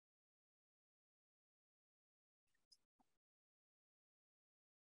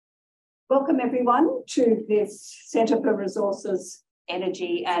Welcome everyone to this Centre for Resources,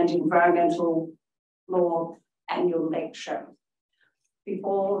 Energy and Environmental Law Annual Lecture.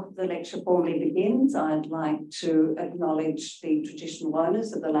 Before the lecture formally begins, I'd like to acknowledge the traditional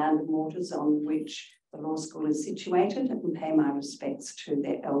owners of the land and waters on which the law school is situated and pay my respects to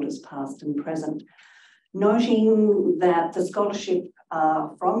their elders past and present. Noting that the scholarship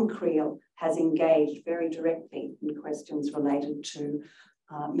from CREEL has engaged very directly in questions related to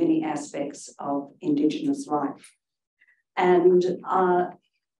many aspects of Indigenous life. And I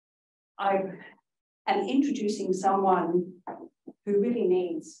am introducing someone who really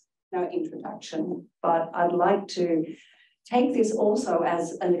needs no introduction, but I'd like to take this also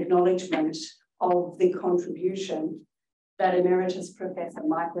as an acknowledgement of the contribution that Emeritus Professor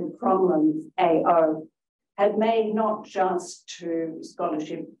Michael Crommelin, AO, had made not just to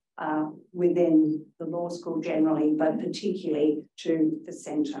scholarship within the law school generally, but particularly to the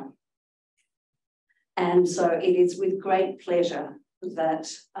centre. And so it is with great pleasure that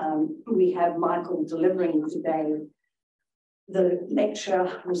we have Michael delivering today the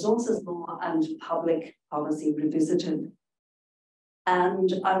lecture, Resources Law and Public Policy Revisited.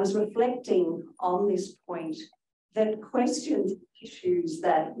 And I was reflecting on this point that questions, issues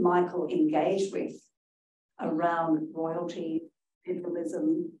that Michael engaged with around royalty,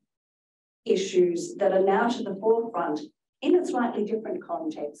 federalism, issues that are now to the forefront in a slightly different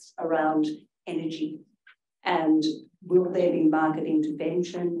context around energy. And will there be market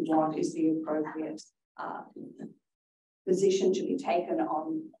intervention? What is the appropriate position to be taken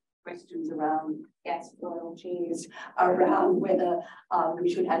on questions around gas royalties, around whether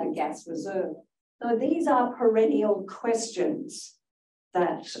we should have a gas reserve? So these are perennial questions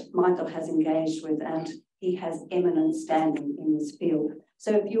that Michael has engaged with, and he has eminent standing in this field.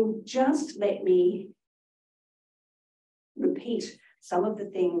 So if you'll just let me repeat some of the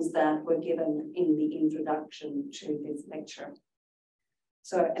things that were given in the introduction to this lecture.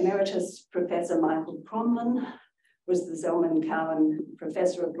 So Emeritus Professor Michael Crommelin was the Zelman Cowen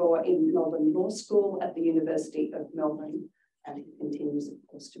Professor of Law in Melbourne Law School at the University of Melbourne, and he continues, of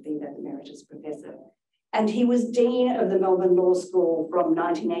course, to be that Emeritus Professor. And he was Dean of the Melbourne Law School from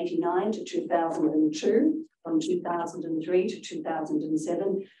 1989 to 2002, from 2003 to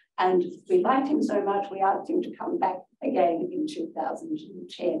 2007. And we liked him so much, we asked him to come back again in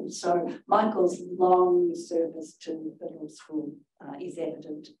 2010. So Michael's long service to the law school is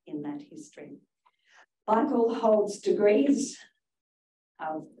evident in that history. Michael holds degrees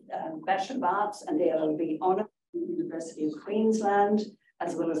of Bachelor of Arts and LLB Honour from the University of Queensland,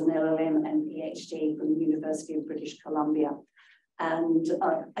 as well as an LLM and PhD from the University of British Columbia. And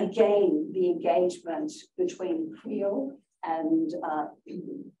again, the engagement between CREEL and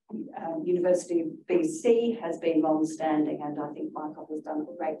University of BC has been long-standing, and I think Michael has done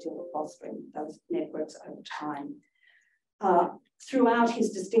a great deal of fostering those networks over time. Throughout his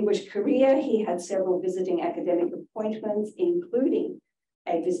distinguished career, he had several visiting academic appointments, including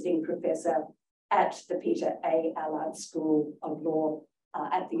a visiting professor at the Peter A. Allard School of Law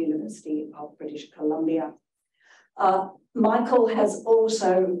at the University of British Columbia. Michael has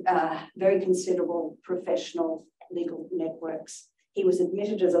also very considerable professional legal networks. He was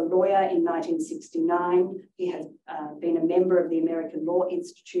admitted as a lawyer in 1969. He has been a member of the American Law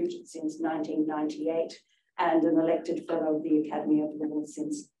Institute since 1998 and an elected fellow of the Academy of Law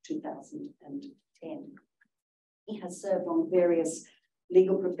since 2010. He has served on various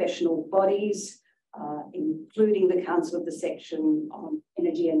legal professional bodies, including the Council of the Section on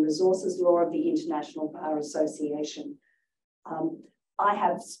Energy and Resources Law of the International Bar Association. I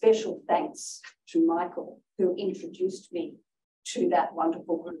have special thanks to Michael, who introduced me to that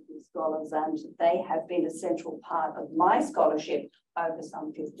wonderful group of scholars, and they have been a central part of my scholarship over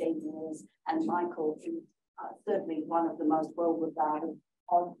some 15 years. And Michael is certainly one of the most well-regarded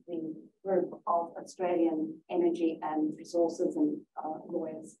of the group of Australian energy and resources and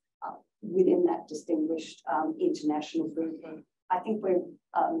lawyers within that distinguished international group. I think we're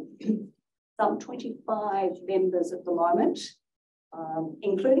some 25 members at the moment,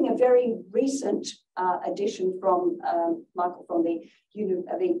 including a very recent addition from Michael from the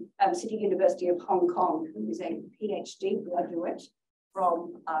City University of Hong Kong, who is a PhD graduate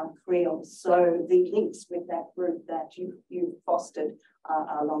from CREEL. So the links with that group that you fostered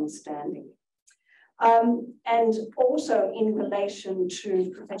are long-standing. And also in relation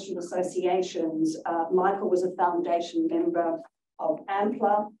to professional associations, Michael was a foundation member of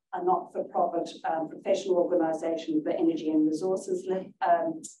AMPLA, a not-for-profit professional organisation for energy and resources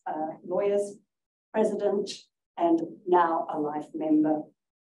lawyers, president, and now a life member.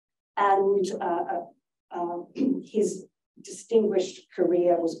 And his distinguished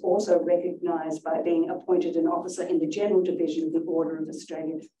career was also recognised by being appointed an officer in the General Division of the Order of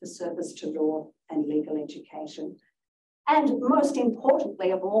Australia for service to law and legal education. And most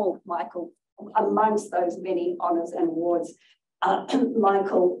importantly of all, Michael, amongst those many honours and awards,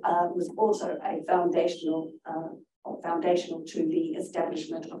 Michael was also a foundational to the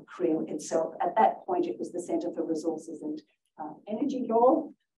establishment of CREEL itself. At that point, it was the Centre for Resources and Energy Law.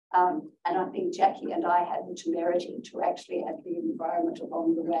 And I think Jackie and I had the temerity to actually add the environment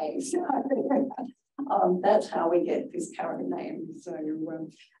along the way. So that's how we get this current name. So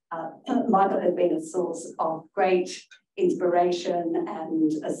Michael has been a source of great inspiration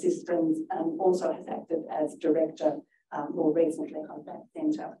and assistance, and also has acted as director more recently of that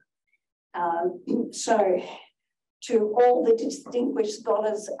centre. So to all the distinguished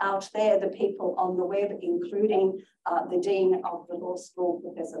scholars out there, the people on the web, including the Dean of the Law School,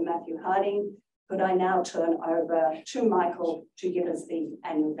 Professor Matthew Harding, could I now turn over to Michael to give us the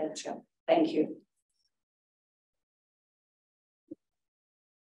annual lecture. Thank you.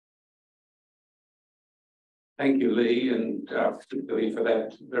 Thank you, Lee, and particularly for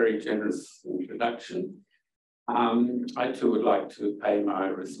that very generous introduction. I too would like to pay my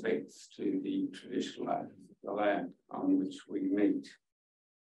respects to the traditional owners of the land on which we meet.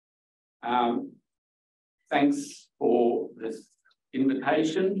 Thanks for this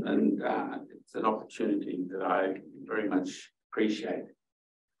invitation, and it's an opportunity that I very much appreciate.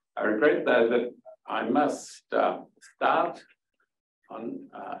 I regret, though, that I must start on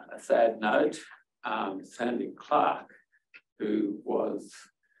a sad note. Sandy Clark, who was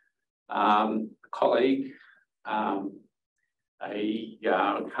a colleague, a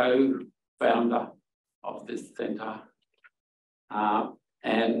co-founder of this centre,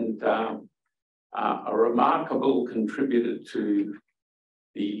 and a remarkable contributor to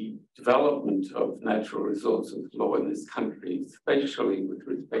the development of natural resources law in this country, especially with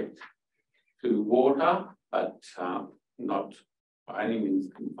respect to water, but not by any means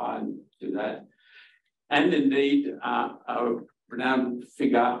confined to that. And indeed, a renowned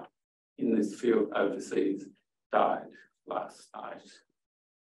figure in this field overseas died last night.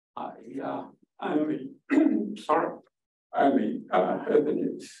 I only heard the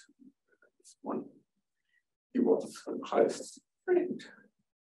news this morning. He was a close friend.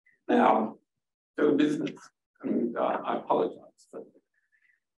 Now, to the business, and I apologise for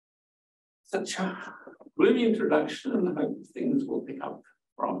such a gloomy introduction, and I hope things will pick up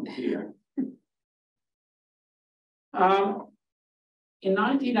from here. In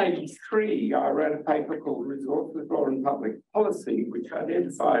 1983, I wrote a paper called Resources Law and Public Policy, which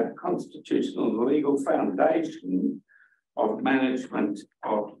identified a constitutional and legal foundation of management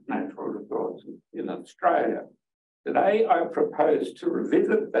of natural resources in Australia. Today, I propose to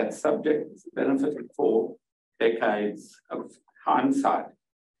revisit that subject as a benefit of 4 decades of hindsight.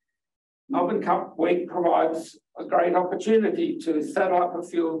 Melbourne Cup Week provides a great opportunity to saddle up a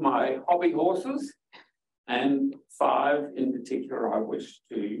few of my hobby horses, and 5 in particular I wish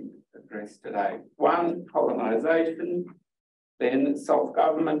to address today. 1, colonisation, then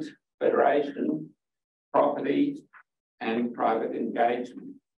self-government, federation, property, and private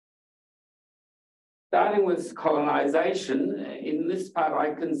engagement. Starting with colonisation, in this part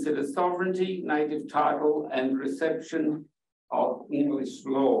I consider sovereignty, native title, and reception of English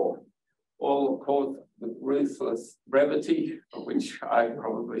law, all of course with ruthless brevity, for which I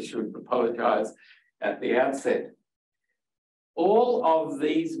probably should apologise at the outset. All of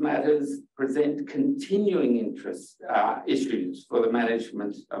these matters present continuing issues for the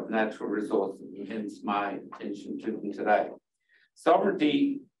management of natural resources, and hence my attention to them today.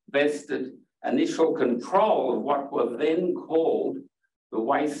 Sovereignty vested initial control of what were then called the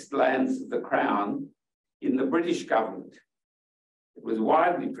wastelands of the Crown in the British government. It was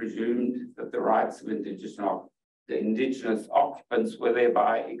widely presumed that the rights of Indigenous occupants were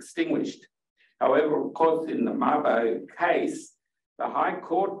thereby extinguished. However, of course, in the Mabo case, the High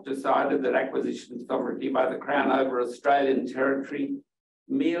Court decided that acquisition of sovereignty by the Crown over Australian territory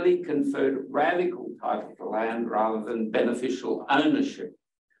merely conferred radical title to land rather than beneficial ownership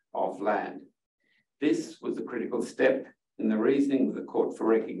of land. This was a critical step in the reasoning of the Court for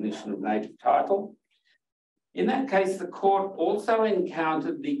recognition of native title. In that case, the Court also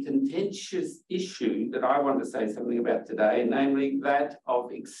encountered the contentious issue that I want to say something about today, namely that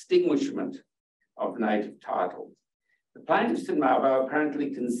of extinguishment of native title. The plaintiffs in Mabo apparently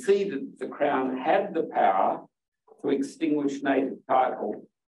conceded the Crown had the power to extinguish native title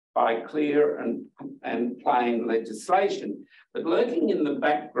by clear and plain legislation. But lurking in the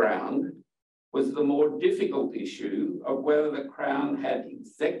background was the more difficult issue of whether the Crown had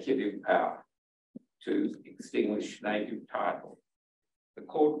executive power to extinguish native title. The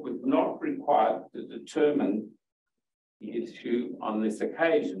court was not required to determine the issue on this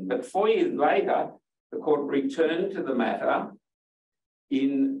occasion, but 4 years later, the court returned to the matter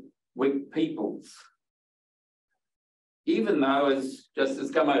in Wick Peoples. Even though, as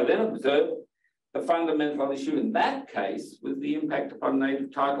Justice Gummow then observed, the fundamental issue in that case was the impact upon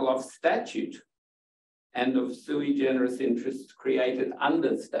native title of statute and of sui generis interests created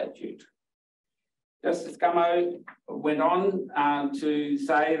under statute. Justice Gummow went on to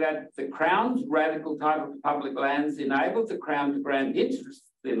say that the Crown's radical title to public lands enabled the Crown to grant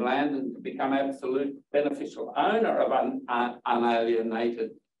interests in land and to become absolute beneficial owner of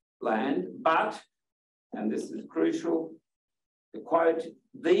unalienated land, but, and this is crucial, the quote,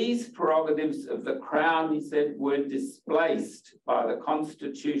 these prerogatives of the Crown, he said, were displaced by the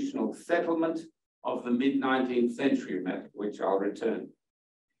constitutional settlement of the mid-19th century, matter, which I'll return.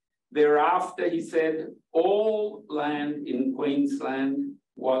 Thereafter, he said, all land in Queensland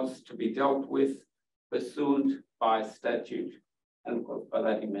was to be dealt with pursuant by statute. And of course, by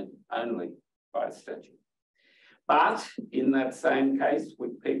that he meant only by statute. But in that same case,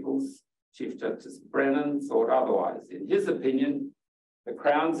 with Peoples, Chief Justice Brennan thought otherwise. In his opinion, the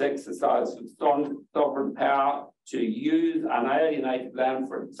Crown's exercise of sovereign power to use unalienated land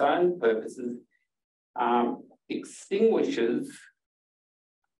for its own purposes extinguishes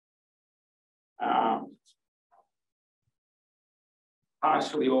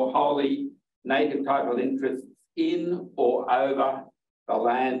partially or wholly native title interests in or over the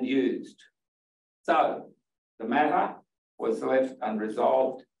land used. So the matter was left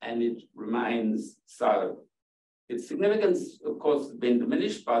unresolved and it remains so. Its significance, of course, has been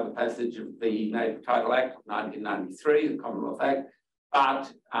diminished by the passage of the Native Title Act of 1993, the Commonwealth Act,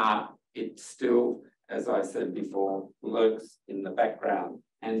 but it still, as I said before, lurks in the background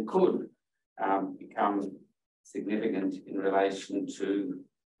and could become significant in relation to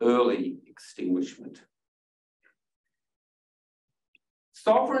early extinguishment.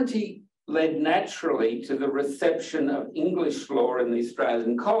 Sovereignty led naturally to the reception of English law in the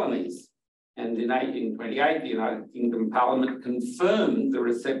Australian colonies. And in 1828, the United Kingdom Parliament confirmed the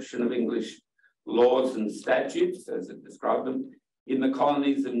reception of English laws and statutes, as it described them, in the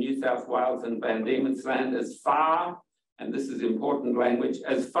colonies of New South Wales and Van Diemen's Land as far, and this is important language,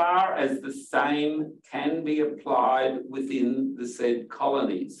 as far as the same can be applied within the said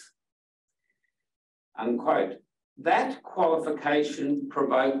colonies. Unquote. That qualification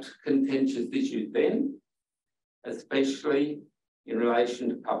provoked contentious issues then, especially in relation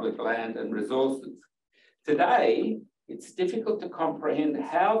to public land and resources. Today, it's difficult to comprehend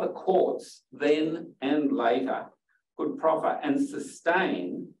how the courts then and later could proffer and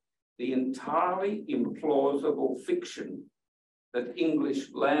sustain the entirely implausible fiction that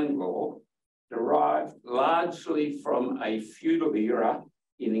English land law, derived largely from a feudal era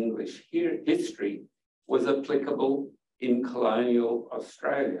in English history, was applicable in colonial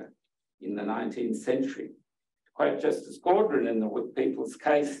Australia in the 19th century. To quote Justice Godden in the Wick Peoples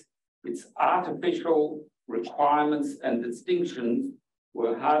case, its artificial requirements and distinctions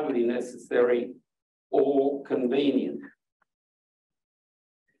were hardly necessary or convenient.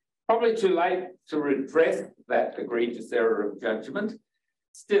 Probably too late to redress that egregious error of judgment.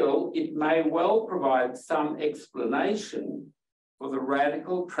 Still, it may well provide some explanation for the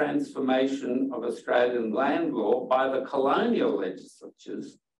radical transformation of Australian land law by the colonial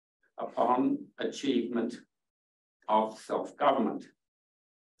legislatures upon achievement of self-government.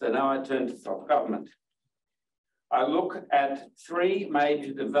 So now I turn to self-government. I look at three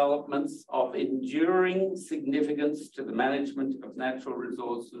major developments of enduring significance to the management of natural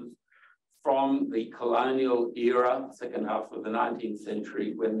resources from the colonial era, second half of the 19th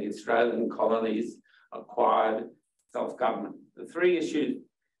century, when the Australian colonies acquired self-government. The three issues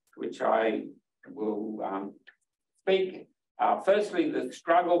to which I will speak are firstly, the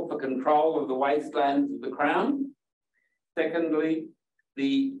struggle for control of the wastelands of the Crown. Secondly,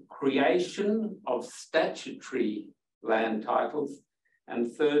 the creation of statutory land titles.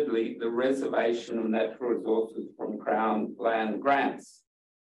 And thirdly, the reservation of natural resources from Crown land grants.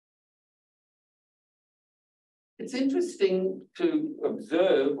 It's interesting to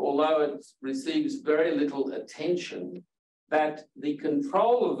observe, although it receives very little attention, that the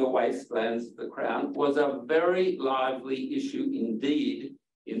control of the wastelands of the Crown was a very lively issue indeed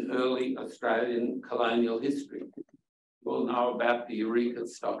in early Australian colonial history. You all know about the Eureka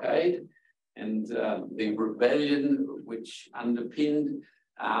Stockade and the rebellion which underpinned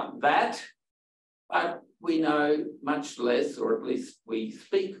that, but we know much less, or at least we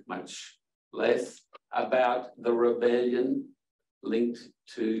speak much less, about the rebellion linked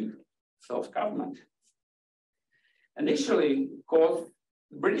to self-government Initially, of course,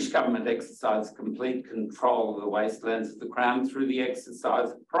 the British government exercised complete control of the wastelands of the Crown through the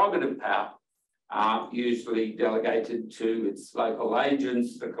exercise of prerogative power, usually delegated to its local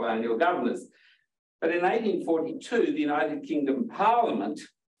agents, the colonial governors. But in 1842, the United Kingdom Parliament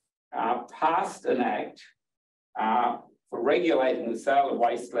passed an act for regulating the sale of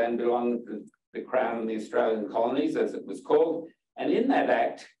wasteland belonging to the Crown and the Australian colonies, as it was called. And in that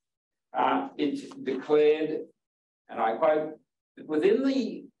act, it declared, and I quote, that within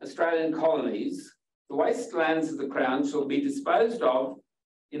the Australian colonies, the wastelands of the Crown shall be disposed of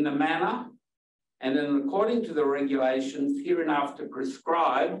in the manner and in according to the regulations hereinafter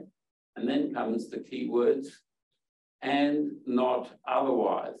prescribed, and then comes the key words, and not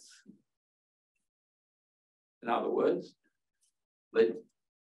otherwise. In other words, the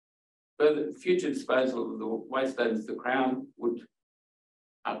further future disposal of the wastelands of the Crown would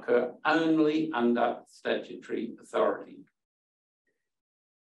occur only under statutory authority.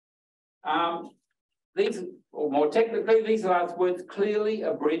 These, or more technically, these last words clearly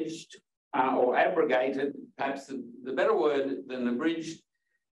abridged or abrogated, perhaps the better word than abridged,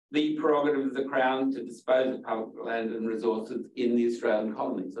 the prerogative of the Crown to dispose of public land and resources in the Australian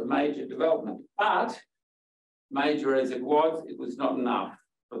colonies, a major development. But, major as it was not enough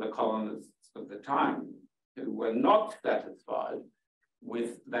for the colonists of the time, who were not satisfied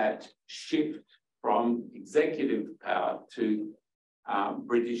with that shift from executive power to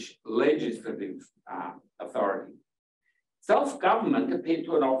British legislative authority. Self-government appeared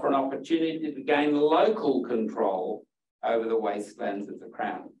to offer an opportunity to gain local control over the wastelands of the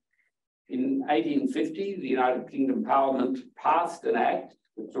Crown. In 1850, the United Kingdom Parliament passed an act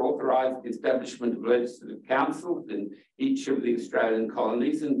which authorised the establishment of legislative councils in each of the Australian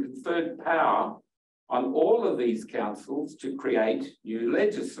colonies and conferred power on all of these councils to create new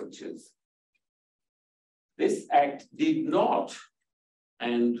legislatures. This act did not,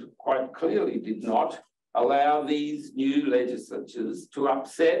 and quite clearly did not, allow these new legislatures to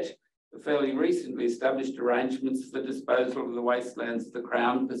upset the fairly recently established arrangements for disposal of the wastelands of the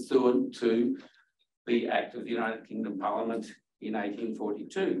Crown pursuant to the Act of the United Kingdom Parliament in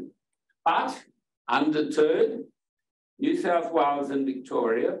 1842. But, undeterred, New South Wales and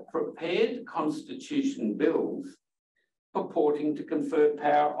Victoria prepared constitution bills purporting to confer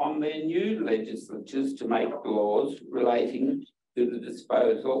power on their new legislatures to make laws relating to the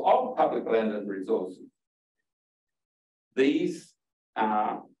disposal of public land and resources. These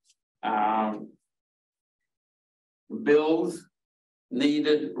bills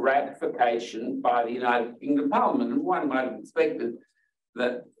needed ratification by the United Kingdom Parliament, and one might have expected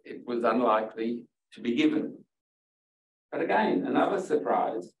that it was unlikely to be given. But again, another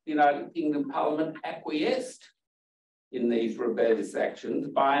surprise, the United Kingdom Parliament acquiesced in these rebellious actions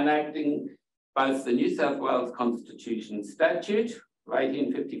by enacting both the New South Wales Constitution Statute of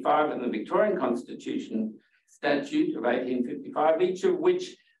 1855 and the Victorian Constitution Statute of 1855, each of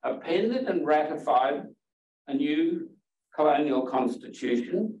which appended and ratified a new colonial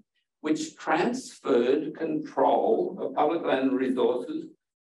constitution which transferred control of public land resources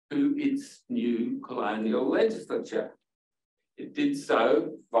to its new colonial legislature. It did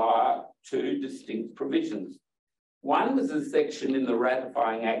so via two distinct provisions. One was a section in the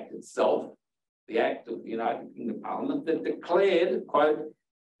ratifying act itself, the Act of the United Kingdom Parliament, that declared, quote,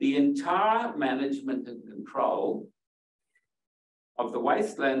 the entire management and control of the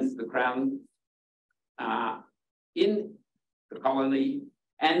wastelands of the Crown in the colony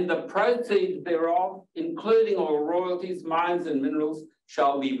and the proceeds thereof, including all royalties, mines and minerals,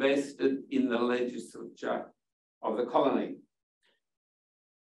 shall be vested in the legislature of the colony.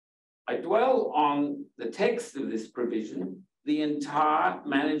 I dwell on the text of this provision, the entire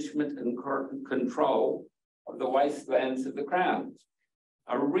management and control of the wastelands of the Crown,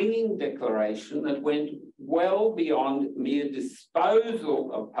 a ringing declaration that went well beyond mere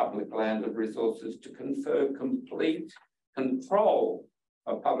disposal of public land and resources to confer complete control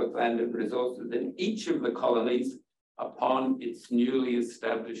of public land and resources in each of the colonies upon its newly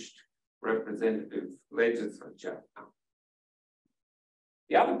established representative legislature.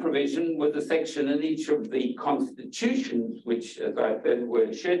 The other provision was a section in each of the constitutions, which, as I said,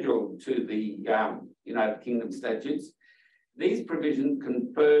 were scheduled to the United Kingdom statutes. These provisions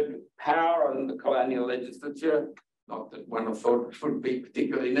conferred power on the colonial legislature, not that one thought it would be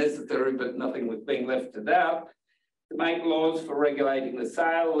particularly necessary, but nothing was being left to doubt, to make laws for regulating the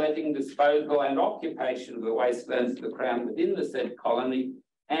sale, letting, disposal and occupation of the wastelands of the Crown within the said colony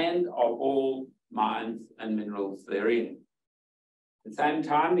and of all mines and minerals therein. At the same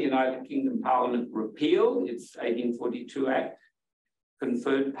time, the United Kingdom Parliament repealed its 1842 Act,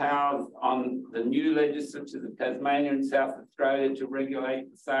 conferred powers on the new legislatures of Tasmania and South Australia to regulate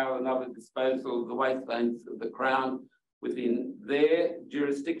the sale and other disposal of the wastelands of the Crown within their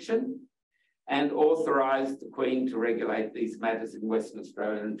jurisdiction, and authorised the Queen to regulate these matters in Western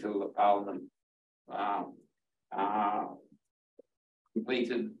Australia until the Parliament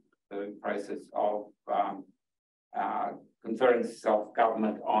completed the process of conferring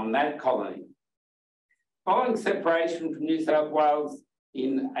self-government on that colony. Following separation from New South Wales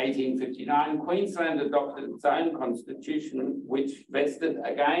in 1859, Queensland adopted its own constitution, which vested,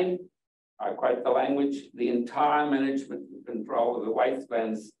 again, I quote the language, the entire management and control of the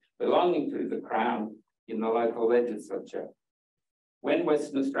wastelands belonging to the Crown in the local legislature. When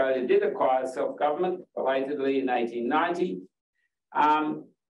Western Australia did acquire self-government, belatedly in 1890,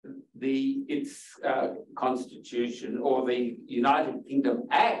 its constitution, or the United Kingdom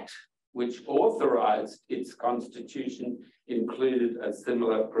Act, which authorised its constitution, included a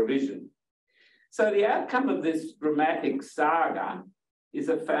similar provision. So the outcome of this dramatic saga is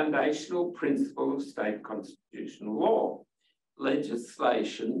a foundational principle of state constitutional law.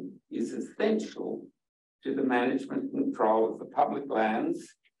 Legislation is essential to the management and control of the public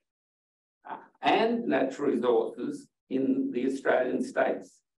lands and natural resources in the Australian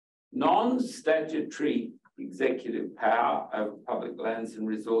states. Non-statutory executive power over public lands and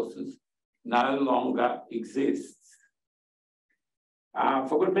resources no longer exists.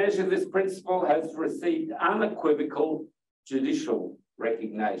 For good measure, this principle has received unequivocal judicial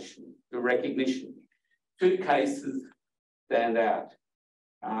recognition. Two cases stand out.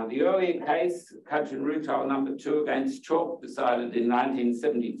 The earlier case, Cudgeon Rutile No. 2 against Chalk, decided in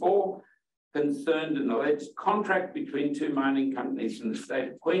 1974, concerned an alleged contract between two mining companies in the state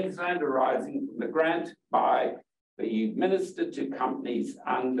of Queensland arising from the grant by the minister to companies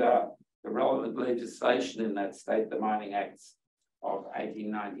under the relevant legislation in that state, the Mining Acts of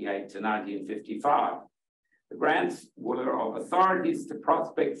 1898 to 1955. The grants were of authorities to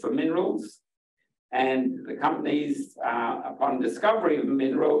prospect for minerals, and the companies, upon discovery of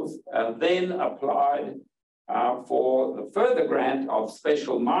minerals, then applied for the further grant of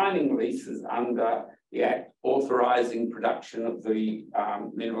special mining leases under the Act authorising production of the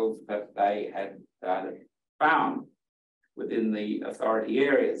minerals that they had found within the authority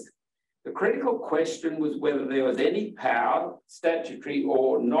areas. The critical question was whether there was any power, statutory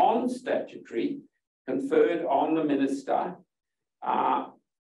or non-statutory, conferred on the minister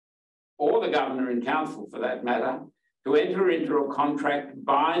or the governor in council for that matter, to enter into a contract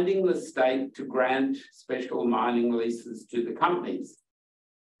binding the state to grant special mining leases to the companies.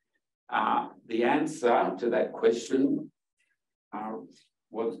 The answer to that question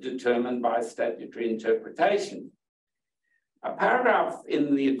was determined by statutory interpretation. A paragraph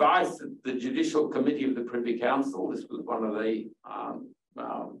in the advice of the Judicial Committee of the Privy Council, this was one of the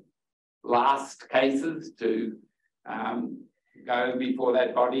last cases to go before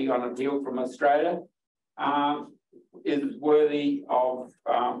that body on appeal from Australia, is worthy of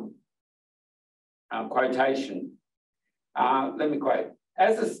quotation. Let me quote.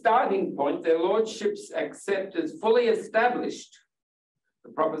 As a starting point, their lordships accept as fully established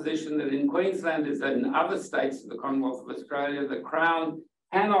the proposition that in Queensland, as in other states of the Commonwealth of Australia, the Crown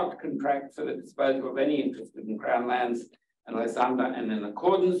cannot contract for the disposal of any interest in Crown lands unless under and in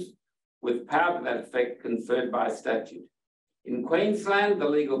accordance with power to that effect conferred by statute. In Queensland, the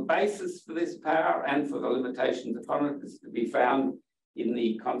legal basis for this power and for the limitations upon it is to be found in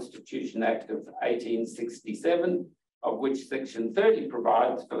the Constitution Act of 1867, of which Section 30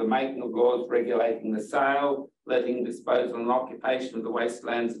 provides for the making of laws regulating the sale, letting, disposal and occupation of the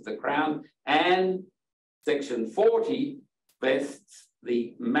wastelands of the Crown, and Section 40 vests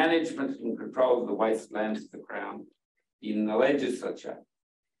the management and control of the wastelands of the Crown in the legislature.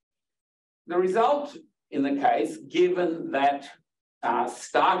 The result in the case, given that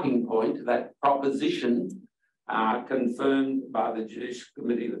starting point, that proposition confirmed by the Judicial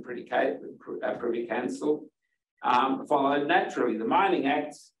Committee of the Privy Council, followed naturally. The Mining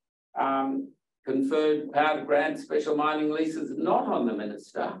Acts conferred power to grant special mining leases not on the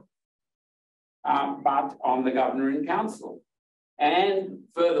minister, but on the governor in council, and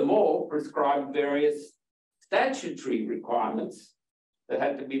furthermore prescribed various statutory requirements that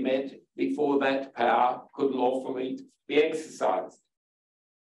had to be met before that power could lawfully be exercised.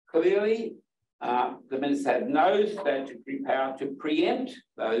 Clearly, the minister had no statutory power to preempt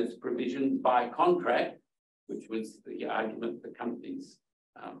those provisions by contract, which was the argument the companies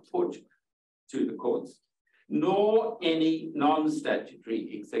put to the courts, nor any non-statutory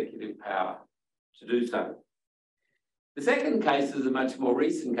executive power to do so. The second case is a much more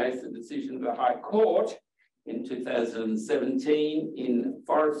recent case, the decision of the High Court in 2017 in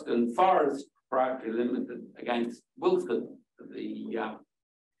Forest and Forest Proprietary Limited against Wilson, the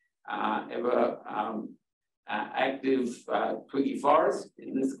ever active Twiggy Forest,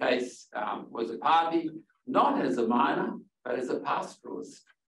 in this case, was a party, not as a miner, but as a pastoralist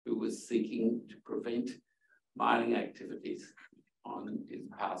who was seeking to prevent mining activities on his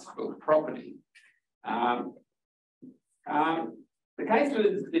pastoral property. The case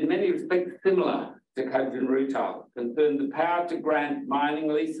was in many respects similar to Codron Rutile, concerned the power to grant mining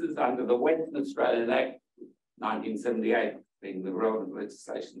leases under the Western Australian Act 1978, being the relevant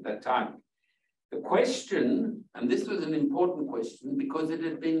legislation at that time. The question, and this was an important question because it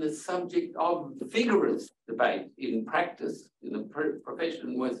had been the subject of vigorous debate in practice in the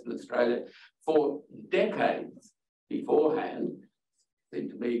profession in Western Australia for decades beforehand. It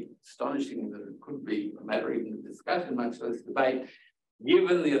seemed to me astonishing that it could be a matter even of discussion, much less debate,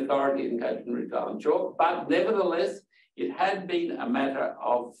 given the authority in Codron Rutile and Chalk, but nevertheless, it had been a matter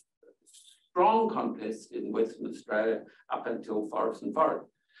of strong contest in Western Australia up until Forest and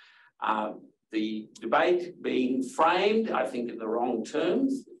Forest. The debate being framed, I think, in the wrong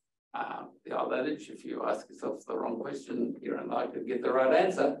terms. The old adage, if you ask yourself the wrong question, you're unlikely to get the right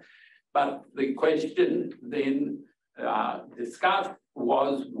answer. But the question then discussed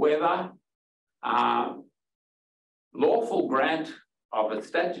was whether lawful grant of a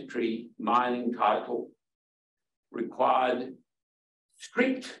statutory mining title required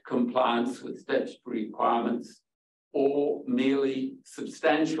strict compliance with statutory requirements or merely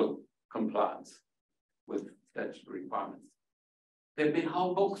substantial compliance with statutory requirements. There have been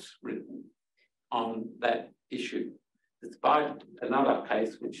whole books written on that issue, despite another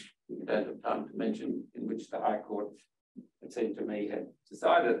case, which we don't have time to mention, in which the High Court, it seemed to me, had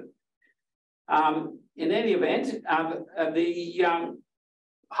decided. In any event, the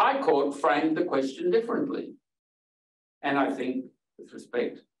High Court framed the question differently, and I think, with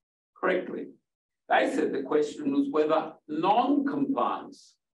respect, correctly. They said the question was whether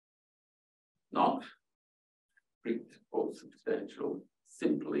non-compliance, not strict or substantial,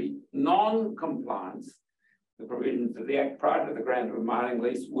 simply non-compliance, the provisions of the Act prior to the grant of a mining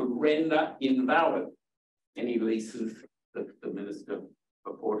lease would render invalid any leases that the Minister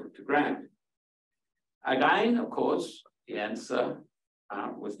purported to grant. Again, of course, the answer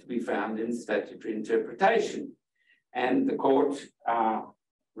was to be found in statutory interpretation, and the court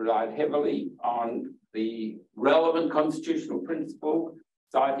relied heavily on the relevant constitutional principle,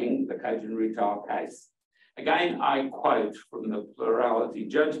 citing the Codron Rutile case. Again, I quote from the plurality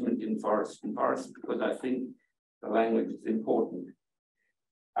judgment in Forest and Forest because I think the language is important.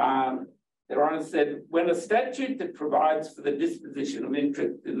 Their Honour said, when a statute that provides for the disposition of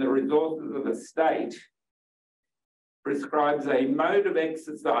interest in the resources of a state prescribes a mode of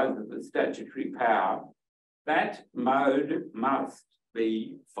exercise of the statutory power, that mode must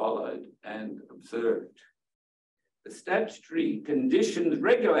be followed and observed. The statutory conditions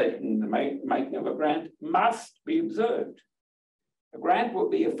regulating the making of a grant must be observed. A grant will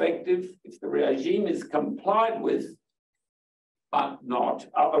be effective if the regime is complied with, but not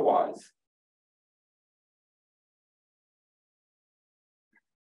otherwise.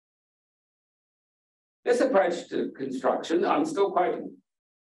 This approach to construction, I'm still quoting,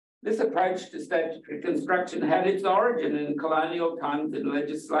 this approach to statutory construction had its origin in colonial times in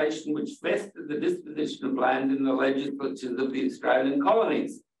legislation which vested the disposition of land in the legislatures of the Australian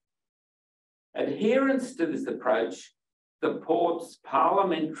colonies. Adherence to this approach supports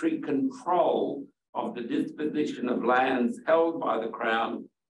parliamentary control of the disposition of lands held by the Crown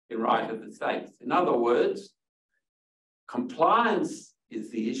in right of the states. In other words, compliance is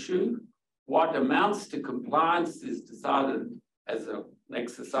the issue. What amounts to compliance is decided as an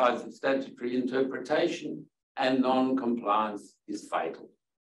exercise of statutory interpretation, and non-compliance is fatal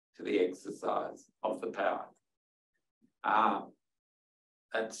to the exercise of the power.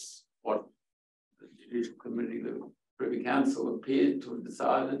 That's what the Judicial Committee, the Privy Council, appeared to have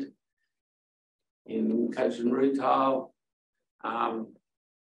decided in Codron Rutile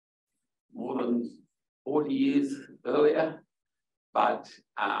more than 40 years earlier, but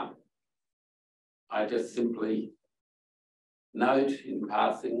I just simply note in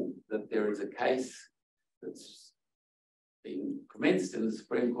passing that there is a case that's been commenced in the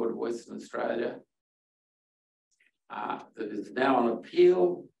Supreme Court of Western Australia that is now on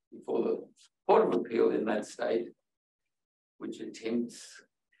appeal before the Court of Appeal in that state, which attempts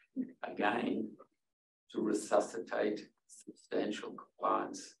again to resuscitate substantial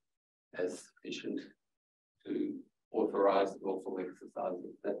compliance as sufficient to authorise the lawful exercise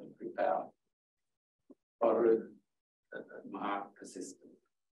of statutory power. Mark persistent.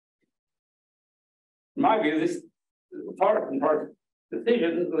 In my view, this Forest and Forest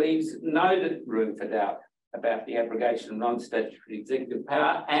decision leaves no room for doubt about the abrogation of non-statutory executive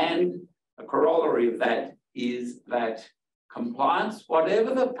power, and a corollary of that is that compliance,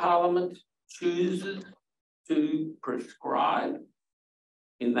 whatever the Parliament chooses to prescribe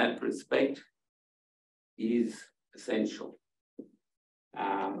in that respect, is essential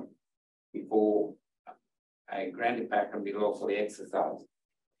before a granted power can be lawfully exercised.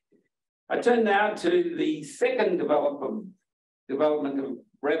 I turn now to the second development of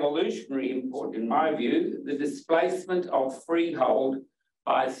revolutionary import, in my view, the displacement of freehold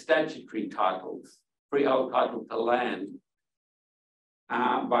by statutory titles, freehold title to land,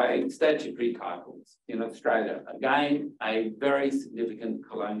 by statutory titles in Australia. Again, a very significant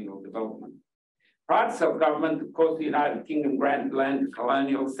colonial development. Prior to self-government, of course, the United Kingdom granted land to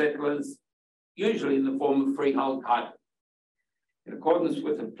colonial settlers, usually in the form of freehold title. In accordance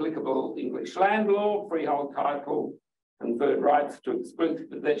with applicable English land law, freehold title conferred rights to exclusive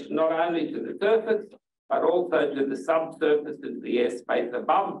possession not only to the surface, but also to the subsurface and the airspace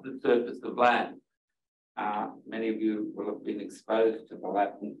above the surface of land. Many of you will have been exposed to the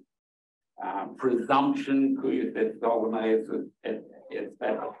Latin presumption, cuius est solum est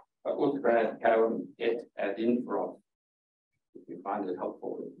usque calum et ad infra. If you find it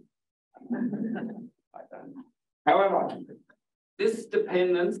helpful. I don't. However, this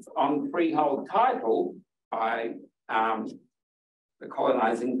dependence on freehold title by the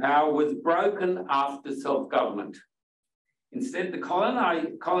colonising power was broken after self-government. Instead, the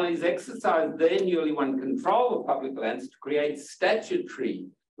colonies exercised their newly won control of public lands to create statutory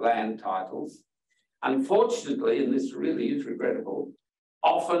land titles. Unfortunately, and this really is regrettable,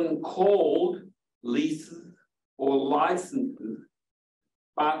 often called leases or licenses,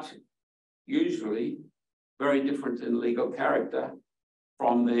 but usually very different in legal character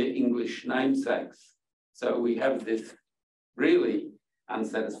from their English namesakes. So we have this really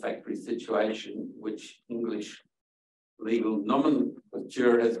unsatisfactory situation, which English legal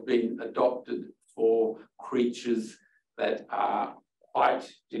nomenclature has been adopted for creatures that are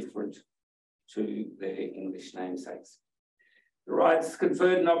quite different to their English namesakes. The rights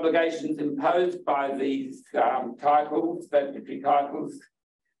conferred and obligations imposed by these titles, statutory titles,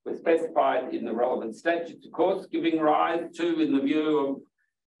 were specified in the relevant statutes, of course, giving rise to, in the view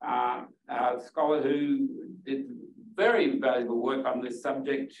of a scholar who did very valuable work on this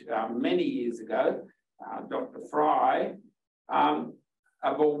subject many years ago, Dr. Fry,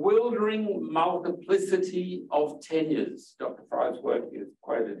 a bewildering multiplicity of tenures. Dr. Fry's work is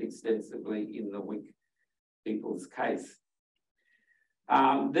quoted extensively in the Wick People's case.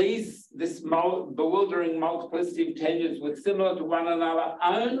 This bewildering multiplicity of tenures were similar to one another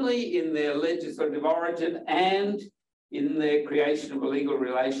only in their legislative origin and in their creation of a legal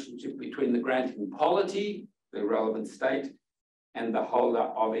relationship between the granting polity, the relevant state, and the holder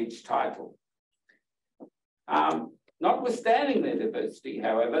of each title. Notwithstanding their diversity,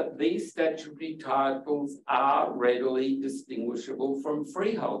 however, these statutory titles are readily distinguishable from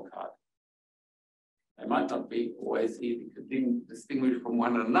freehold titles. They might not be always easy to distinguish from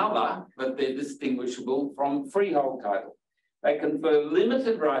one another, but they're distinguishable from freehold titles. They confer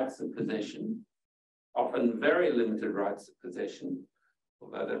limited rights of possession, often very limited rights of possession,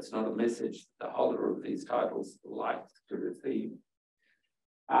 although that's not a message the holder of these titles likes to receive.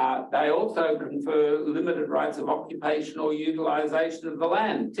 They also confer limited rights of occupation or utilisation of the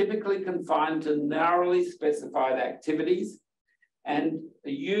land, typically confined to narrowly specified activities and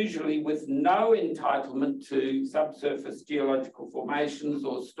usually with no entitlement to subsurface geological formations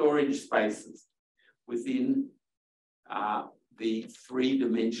or storage spaces within the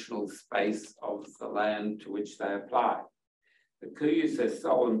three-dimensional space of the land to which they apply. The cuius est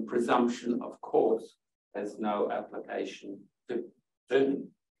solum presumption, of course, has no application to them.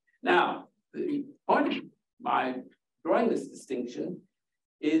 Now, the point of my drawing this distinction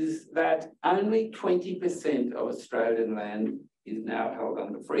is that only 20% of Australian land is now held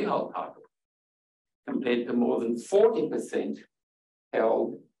under freehold title, compared to more than 40%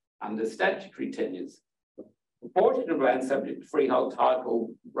 held under statutory tenures. The proportion of land subject to freehold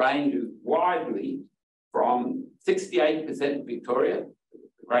title ranges widely from 68% Victoria,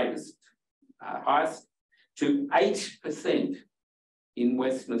 the greatest, highest, to 8% in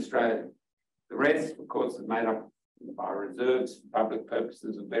Western Australia. The rest, of course, is made up by reserves for public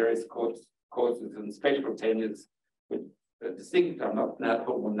purposes of various courses and special tenures, which are distinct. I'm not now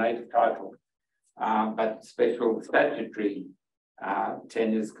talking about native title, but special statutory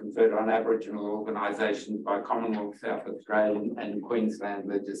tenures conferred on Aboriginal organisations by Commonwealth, South Australian and Queensland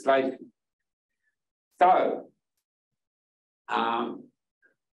legislation. So,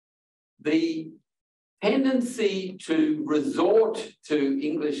 the tendency to resort to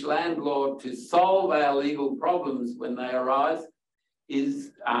English land law to solve our legal problems when they arise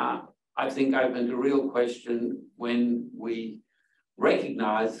is, I think, open to real question when we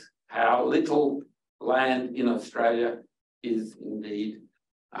recognise how little land in Australia is indeed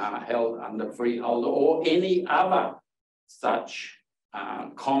held under freehold or any other such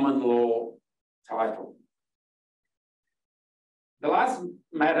common law title. The last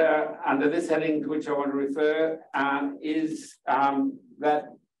matter under this heading to which I want to refer is that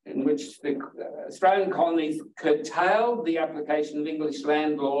in which the Australian colonies curtailed the application of English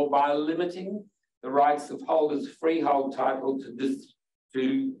land law by limiting the rights of holders of freehold title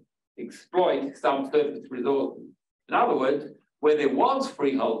to exploit subsurface resources. In other words, where there was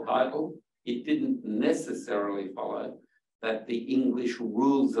freehold title, it didn't necessarily follow that the English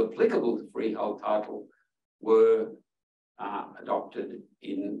rules applicable to freehold title were adopted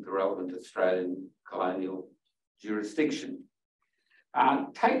in the relevant Australian colonial jurisdiction.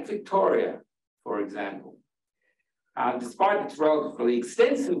 Take Victoria, for example. Despite its relatively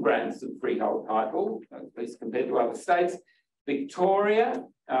extensive grants of freehold title, at least compared to other states, Victoria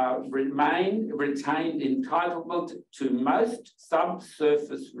retained entitlement to most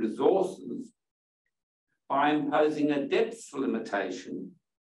subsurface resources by imposing a depth limitation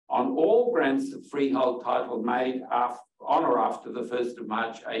on all grants of freehold title made on or after the 1st of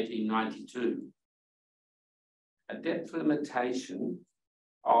March 1892. A depth limitation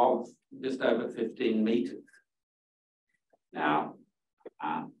of just over 15 metres. Now,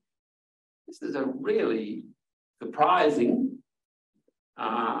 this is a really surprising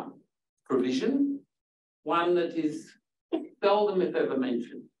provision, one that is seldom, if ever,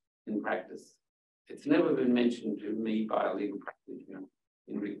 mentioned in practice. It's never been mentioned to me by a legal practitioner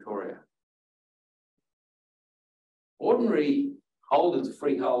in Victoria. Ordinary holders of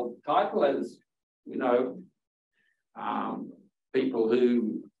freehold title, as you know, people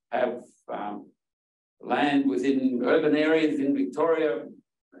who have land within urban areas in Victoria,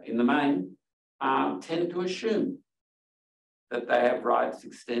 in the main, tend to assume that they have rights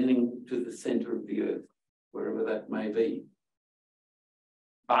extending to the centre of the earth, wherever that may be.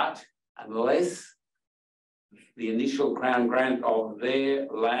 But unless the initial Crown grant of their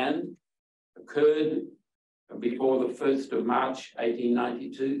land occurred before the 1st of March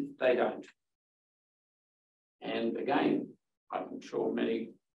 1892, they don't. And again, I'm sure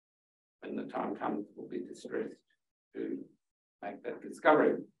many, when the time comes, will be distressed to make that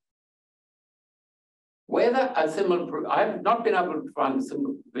discovery. Whether a similar, I have not been able to find a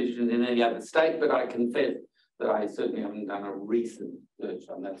similar provision in any other state, but I confess that I certainly haven't done a recent search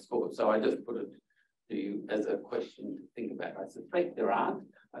on that score. So I just put it to you as a question to think about. I suspect there aren't.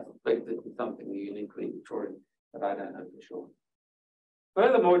 I suspect this is something uniquely Victorian, but I don't know for sure.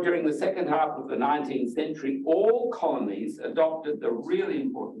 Furthermore, during the second half of the 19th century, all colonies adopted the really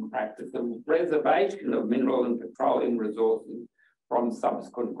important practice of reservation of mineral and petroleum resources from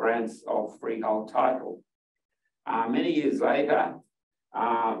subsequent grants of freehold title. Many years later,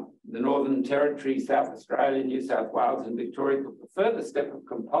 the Northern Territory, South Australia, New South Wales and Victoria took the further step of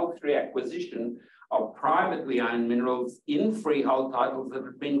compulsory acquisition of privately owned minerals in freehold titles that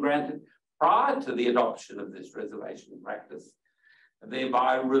had been granted prior to the adoption of this reservation practice,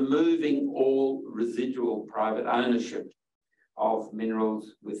 thereby removing all residual private ownership of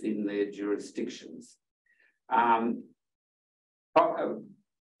minerals within their jurisdictions.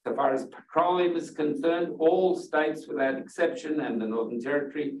 So far as petroleum is concerned, all states without exception and the Northern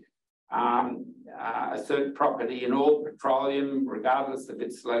Territory assert property in all petroleum regardless of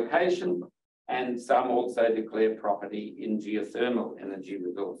its location, and some also declare property in geothermal energy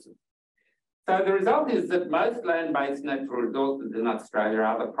resources. So the result is that most land-based natural resources in Australia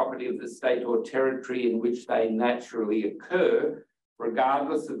are the property of the state or territory in which they naturally occur,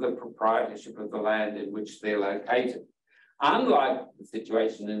 regardless of the proprietorship of the land in which they're located, unlike the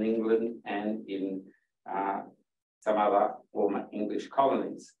situation in England and in some other former English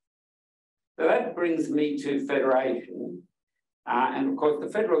colonies. So that brings me to federation. And of course,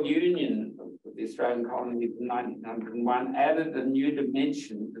 the Federal Union of the Australian colonies in 1901 added a new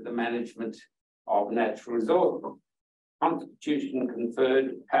dimension to the management of natural resources. The Constitution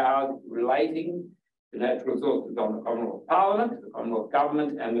conferred powers relating to natural resources on the Commonwealth Parliament, the Commonwealth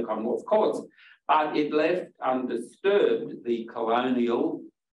Government and the Commonwealth Courts, but it left undisturbed the colonial,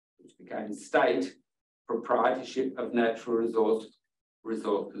 which became state, proprietorship of natural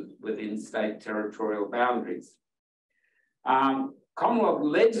resources within state territorial boundaries. Commonwealth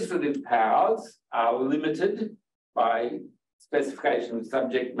legislative powers are limited by specification of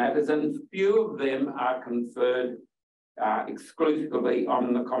subject matters, and few of them are conferred exclusively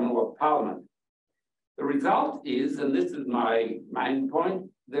on the Commonwealth Parliament. The result is, and this is my main point,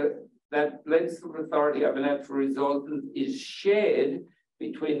 that legislative authority over natural resources is shared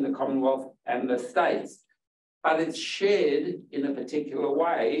between the Commonwealth and the states, but it's shared in a particular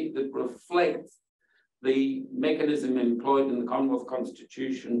way that reflects the mechanism employed in the Commonwealth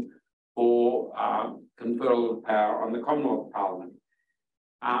Constitution for conferral of power on the Commonwealth Parliament.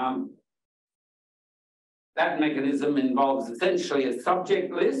 That mechanism involves essentially a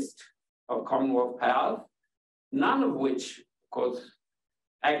subject list of Commonwealth powers, none of which, of course,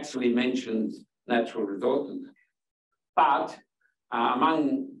 actually mentions natural resources, but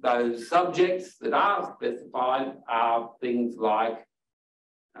among those subjects that are specified are things like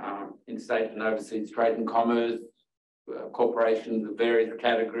interstate and overseas trade and commerce, corporations of various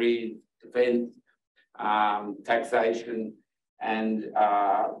categories, defence, taxation, and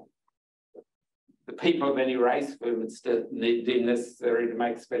the people of any race whom it's deemed necessary to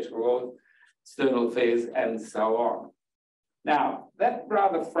make special laws, external affairs, and so on. Now, that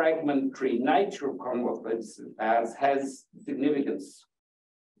rather fragmentary nature of Commonwealth legislative powers has significance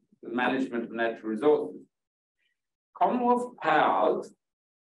for the management of natural resources. Commonwealth powers,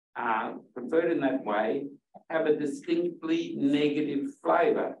 conferred in that way, have a distinctly negative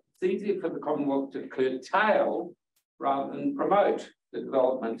flavour. It's easier for the Commonwealth to curtail rather than promote the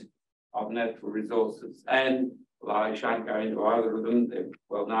development of natural resources. And well, I shan't go into either of them, they're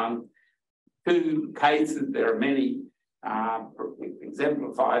well known. Two cases, there are many,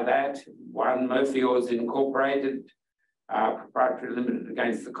 exemplify that. One, Murphy Oils Incorporated, proprietary limited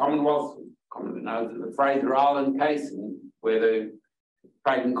against the Commonwealth, commonly known as the Fraser Island case, where the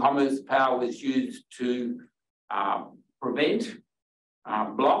trade and commerce power was used to prevent,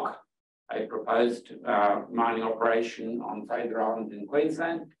 block a proposed mining operation on Fraser Island in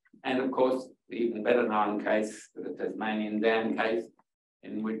Queensland. And of course, the even better known case, the Tasmanian Dam case,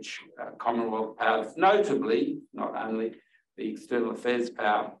 in which Commonwealth powers, notably, not only the external affairs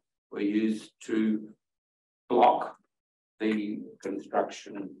power, were used to block the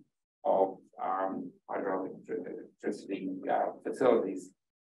construction of hydroelectricity facilities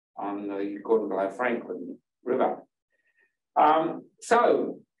on the Gordon-Below-Franklin River.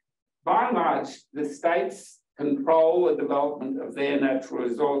 So, by and large, the states control the development of their natural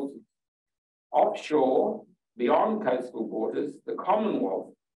resources. Offshore, beyond coastal waters, the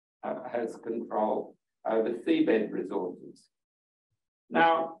Commonwealth has control over seabed resources.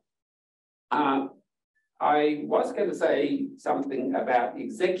 Now, I was going to say something about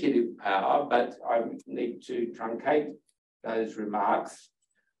executive power, but I need to truncate those remarks.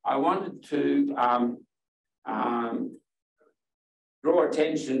 I wanted to draw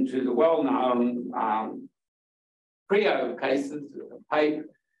attention to the well-known CREEL cases,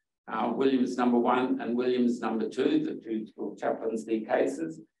 Williams No. 1 and Williams No. 2, the two chaplaincy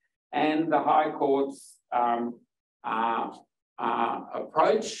cases, and the High Court's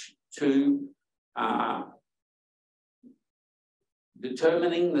approach to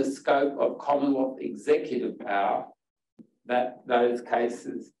determining the scope of Commonwealth executive power that those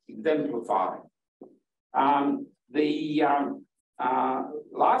cases exemplify. The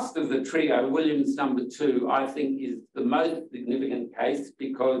last of the trio, Williams No. 2, I think is the most significant case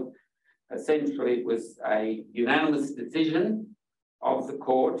because essentially it was a unanimous decision of the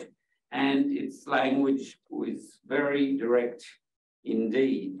court and its language was very direct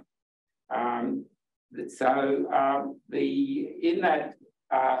indeed. In that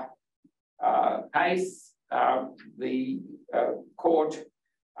case, the court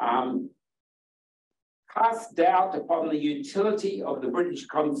cast doubt upon the utility of the British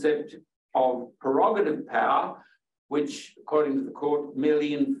concept of prerogative power, which, according to the court,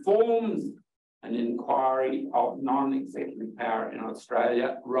 merely informs an inquiry of non-executive power in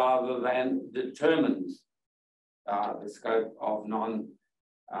Australia rather than determines the scope of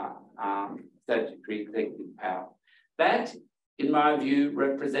non-statutory executive power. That, in my view,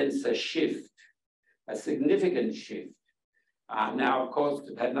 represents a shift, a significant shift. Now, of course,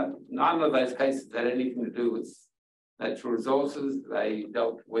 none of those cases had anything to do with natural resources. They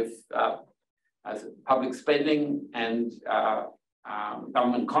dealt with public spending and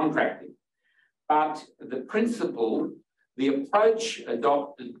government contracting. But the principle, the approach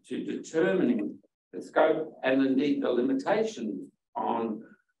adopted to determining the scope and indeed the limitations on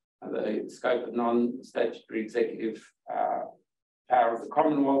the scope of non-statutory executive power of the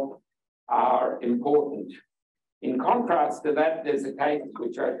Commonwealth are important. In contrast to that, there's a case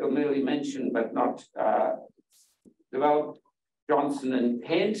which I shall merely mention but not developed, Johnson and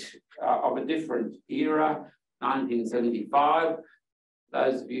Kent, of a different era, 1975.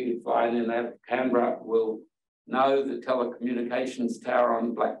 Those of you who fly in and out of Canberra will know the telecommunications tower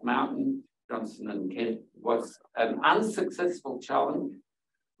on Black Mountain, Johnson and Kent was an unsuccessful challenge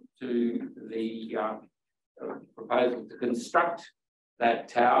to the proposal to construct that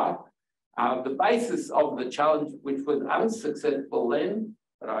tower. The basis of the challenge, which was unsuccessful then,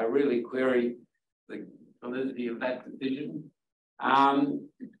 but I really query the validity of that decision.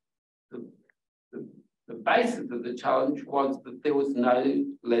 The basis of the challenge was that there was no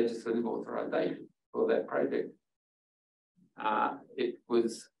legislative authorisation for that project. It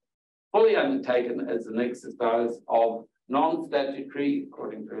was fully undertaken as an exercise of non-statutory,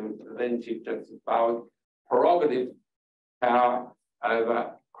 according to the then Chief Justice Bauer, prerogative power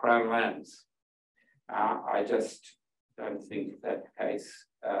over Crown lands. I just don't think that case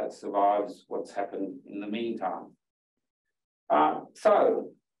survives what's happened in the meantime.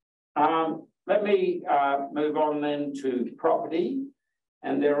 Let me move on then to property.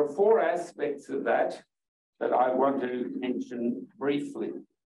 And there are four aspects of that I want to mention briefly.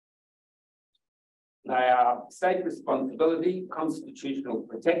 They are state responsibility, constitutional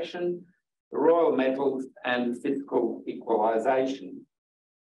protection, the royal metals, and fiscal equalisation.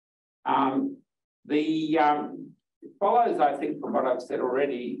 It follows, I think, from what I've said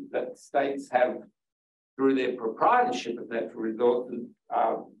already, that states have, through their proprietorship of natural resources,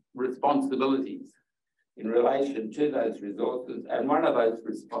 responsibilities in relation to those resources. And one of those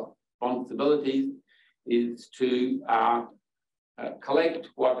responsibilities is to collect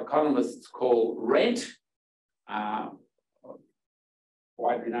what economists call rent,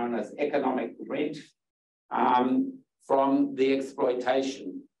 widely known as economic rent, from the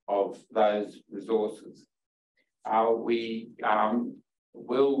exploitation of those resources. We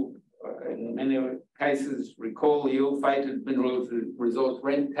will, in many cases, recall the ill-fated Mineral Resource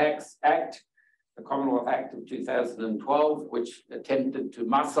Rent Tax Act, the Commonwealth Act of 2012, which attempted to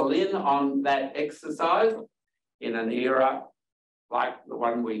muscle in on that exercise in an era like the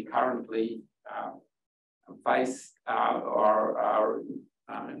one we currently face or are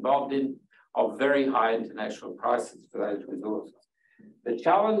involved in, of very high international prices for those resources. The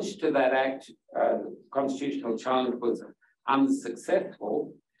challenge to that act, constitutional challenge, was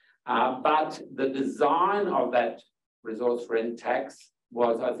unsuccessful, but the design of that resource rent tax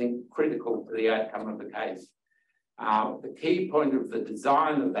was, I think, critical to the outcome of the case. The key point of the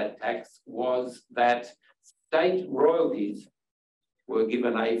design of that tax was that state royalties were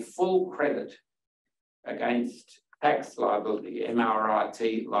given a full credit against tax liability,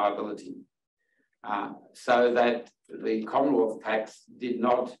 MRRT liability, so that the Commonwealth tax did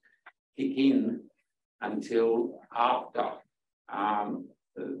not kick in until after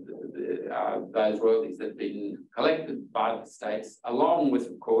those royalties had been collected by the states, along with,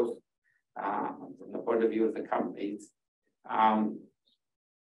 of course, from the point of view of the companies,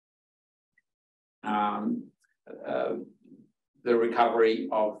 the recovery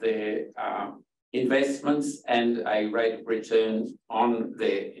of their investments and a rate of return on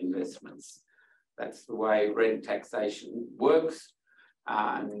their investments. That's the way rent taxation works.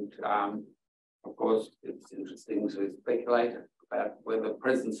 And of course, it's interesting to speculate about whether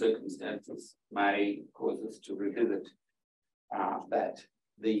present circumstances may cause us to revisit that.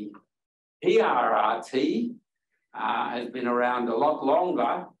 The PRRT has been around a lot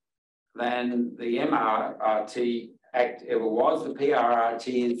longer than the MRRT Act ever was. The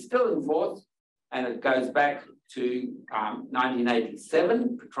PRRT is still in force, and it goes back to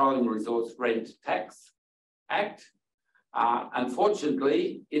 1987, Petroleum Resource Rent Tax Act.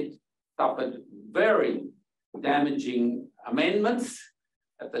 Unfortunately, it suffered very damaging amendments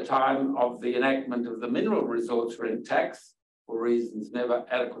at the time of the enactment of the Mineral Resource Rent Tax, for reasons never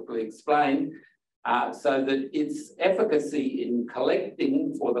adequately explained, so that its efficacy in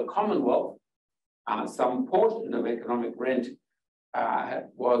collecting for the Commonwealth some portion of economic rent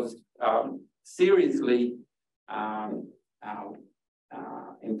was seriously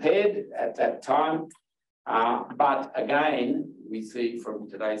impaired at that time. But again, we see from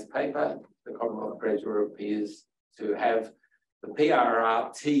today's paper, the Commonwealth Treasurer appears to have the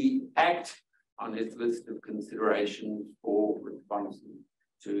PRRT Act on his list of considerations for response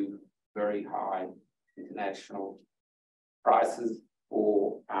to very high international prices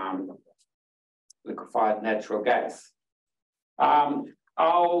for liquefied natural gas.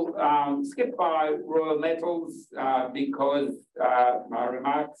 I'll skip by Royal Metals because my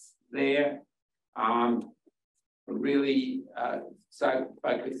remarks there really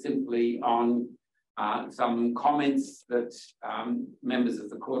focus simply on some comments that members of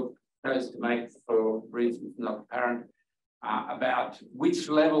the court chose to make for reasons not apparent about which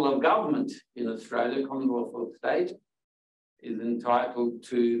level of government in Australia, Commonwealth or state, is entitled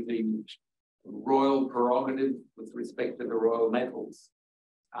to the royal prerogative with respect to the royal metals.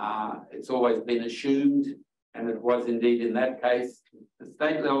 It's always been assumed, and it was indeed in that case, the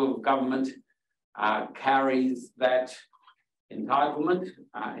state level of government carries that entitlement,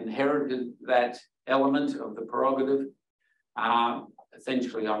 inherited that element of the prerogative,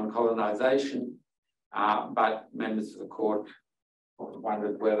 essentially on colonisation, but members of the court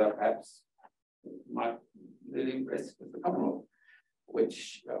wondered whether perhaps it might really rest with the Commonwealth,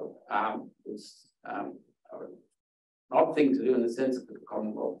 which was an odd thing to do in the sense that the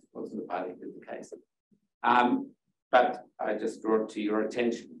Commonwealth wasn't a party to the case. But I just draw it to your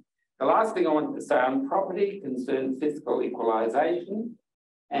attention. The last thing I wanted to say on property concerns fiscal equalisation.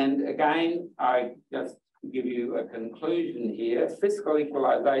 And again, I just give you a conclusion here. Fiscal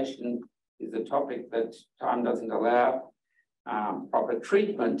equalisation is a topic that time doesn't allow proper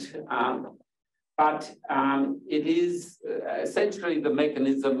treatment, but it is essentially the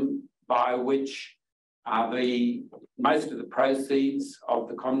mechanism by which most of the proceeds of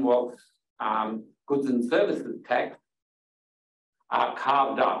the Commonwealth's goods and services tax are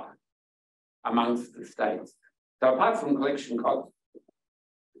carved up amongst the states. So apart from collection costs,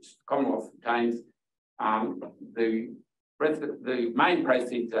 which the Commonwealth obtains, the main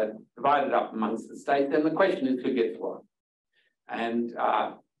proceeds are divided up amongst the states, and the question is who gets what. And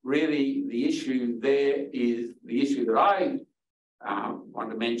really the issue there is, the issue that I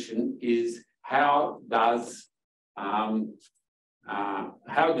want to mention is how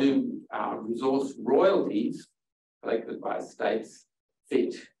do resource royalties collected by states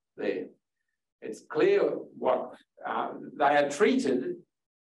fit there? It's clear what they are treated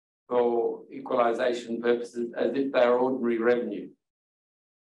for equalisation purposes as if they are ordinary revenue.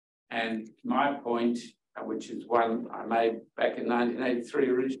 And my point, which is one I made back in 1983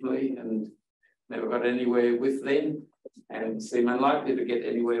 originally and never got anywhere with then, and seem unlikely to get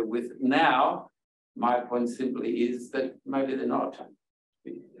anywhere with now, my point simply is that maybe they're not.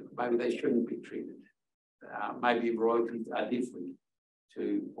 Maybe they shouldn't be treated. Maybe royalties are different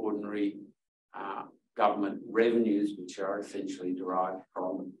to ordinary government revenues, which are essentially derived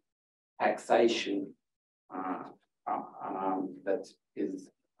from taxation that is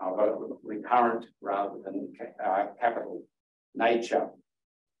of a recurrent rather than capital nature.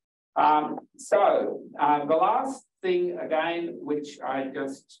 So the last thing, again, which I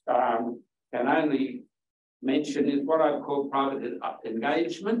just can only mention is what I call private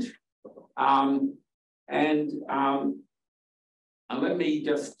engagement. And let me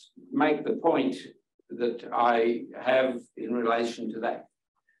just make the point that I have in relation to that.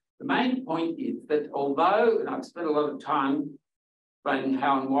 The main point is that although, and I've spent a lot of time explaining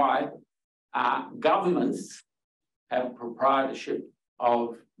how and why, governments have proprietorship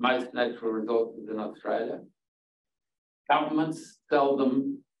of most natural resources in Australia. Governments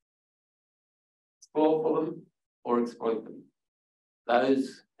seldom explore for them or exploit them.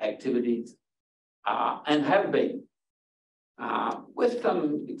 Those activities are, and have been, with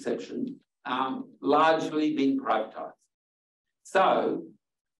some exceptions, largely been privatised. So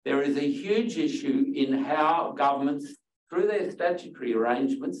there is a huge issue in how governments, through their statutory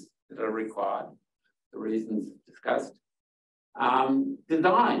arrangements that are required, the reasons discussed,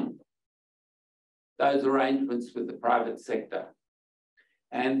 design those arrangements with the private sector.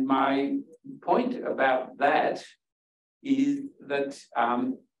 And my point about that is that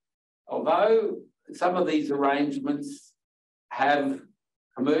although some of these arrangements have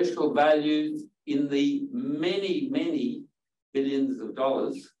commercial values in the many, many billions of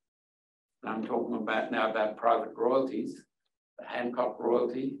dollars, and I'm talking about now about private royalties, the Hancock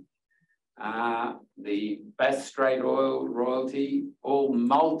royalty, the Bass Strait oil royalty, all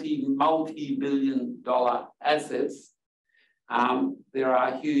multi-billion dollar assets, there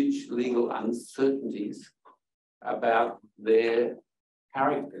are huge legal uncertainties about their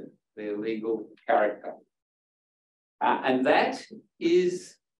character, their legal character. And that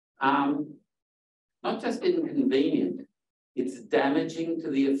is not just inconvenient, it's damaging to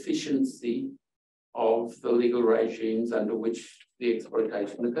the efficiency of the legal regimes under which the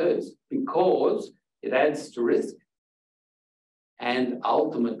exploitation occurs, because it adds to risk and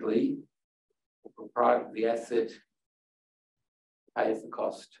ultimately the proprietor of the asset pays the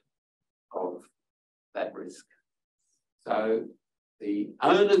cost of that risk. So the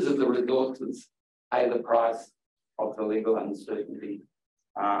owners of the resources pay the price of the legal uncertainty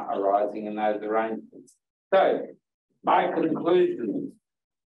arising in those arrangements. So my conclusions,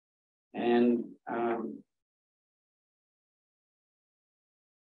 and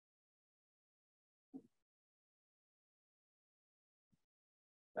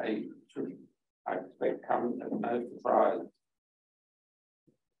they should, I expect, come as no surprise.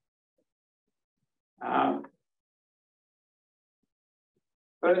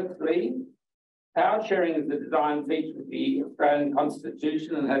 Firstly, power sharing is a design feature of the Australian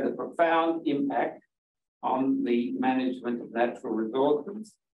Constitution and has a profound impact on the management of natural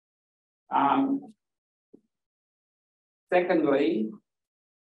resources. Secondly,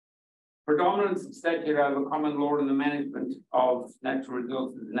 predominance of statute over common law in the management of natural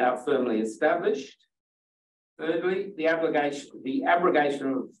resources is now firmly established. Thirdly, the abrogation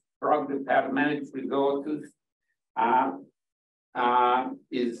of prerogative power to manage resources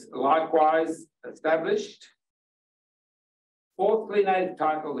is likewise established. Fourthly, native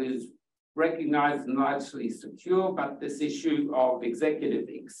title is recognised and largely secure, but this issue of executive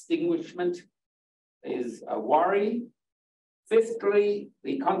extinguishment is a worry. Fifthly,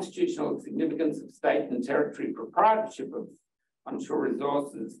 the constitutional significance of state and territory proprietorship of onshore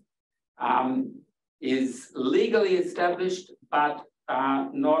resources is legally established, but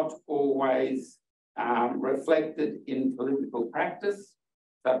not always reflected in political practice,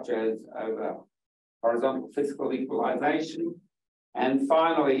 such as over horizontal fiscal equalisation. And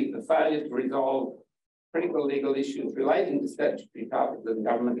finally, the failure to resolve critical legal issues relating to statutory titles and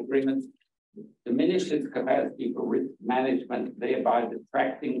government agreements diminishes capacity for risk management, thereby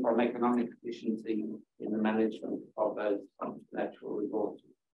detracting from economic efficiency in the management of those natural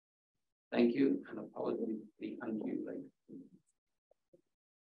resources. Thank you, and apologies for the undue length.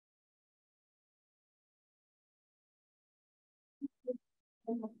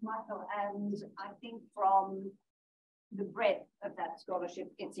 Michael, and I think from the breadth of that scholarship,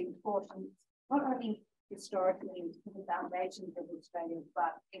 its importance, not only historically to the foundations of Australia,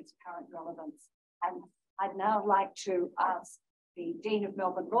 but its current relevance. And I'd now like to ask the Dean of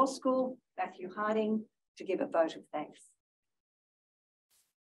Melbourne Law School, Matthew Harding, to give a vote of thanks.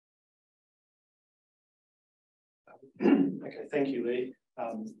 Okay, thank you, Lee.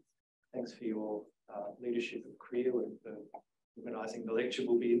 Thanks for your leadership of CREEL and for organising the lecture.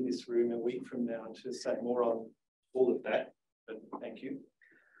 We'll be in this room a week from now to say more on all of that, but thank you.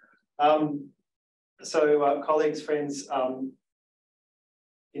 Colleagues, friends,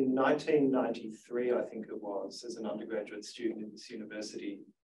 in 1993, I think it was, as an undergraduate student at this university,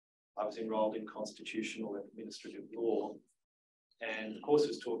 I was enrolled in constitutional and administrative law, and the course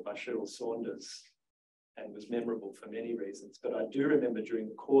was taught by Cheryl Saunders and was memorable for many reasons. But I do remember during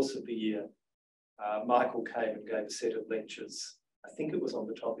the course of the year, Michael came and gave a set of lectures. I think it was on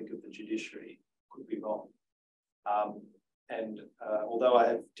the topic of the judiciary, could be wrong. Although I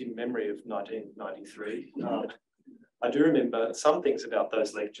have dim memory of 1993, I do remember some things about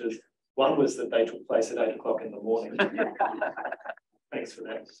those lectures. One was that they took place at 8 o'clock in the morning. Thanks for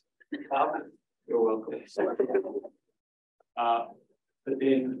that. You're welcome. But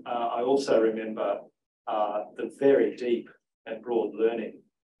then I also remember the very deep and broad learning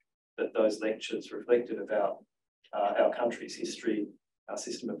that those lectures reflected about our country's history, our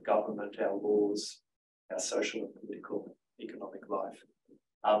system of government, our laws, our social and political economic life.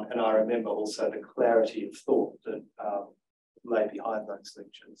 And I remember also the clarity of thought that lay behind those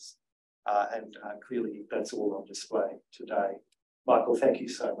lectures. Clearly that's all on display today. Michael, thank you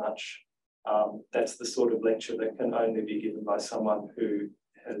so much. That's the sort of lecture that can only be given by someone who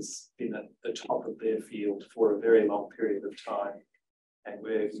has been at the top of their field for a very long period of time. And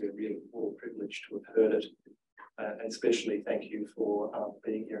we're really all privileged to have heard it. And especially thank you for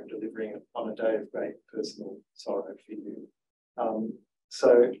being here and delivering it on a day of great personal sorrow for you.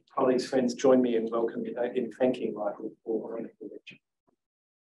 So colleagues, friends, join me in thanking Michael for a wonderful lecture.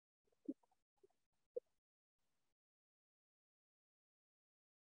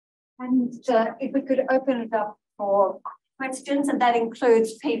 And if we could open it up for questions, and that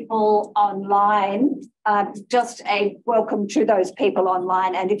includes people online. Just a welcome to those people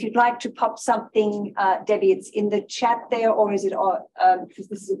online. And if you'd like to pop something, Debbie, it's in the chat there, or is it, because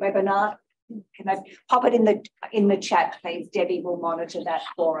this is a webinar? Can I pop it in the chat, please? Debbie will monitor that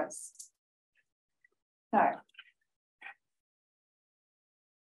for us. So.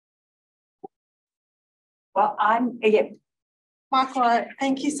 Well, Michael,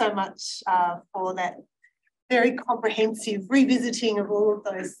 thank you so much for that very comprehensive revisiting of all of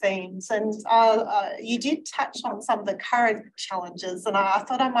those themes. And you did touch on some of the current challenges, and I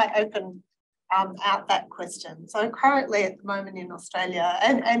thought I might open out that question. So currently at the moment in Australia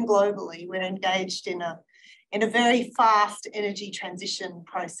and globally, we're engaged in a very fast energy transition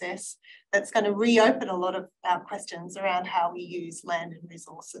process that's going to reopen a lot of our questions around how we use land and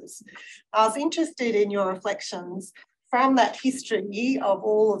resources. I was interested in your reflections from that history of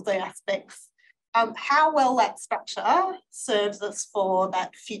all of the aspects, how well that structure serves us for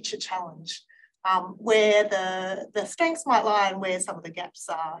that future challenge, where the strengths might lie and where some of the gaps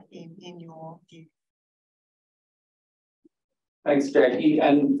are in your view. Thanks, Jackie.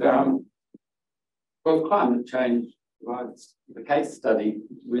 And well, climate change provides the case study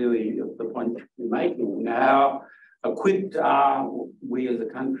really of the point you're making. How equipped are we as a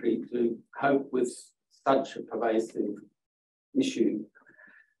country to cope with such a pervasive issue?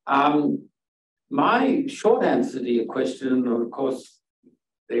 My short answer to your question, and of course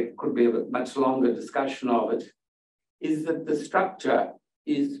there could be a much longer discussion of it, is that the structure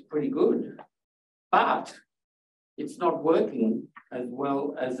is pretty good, but it's not working as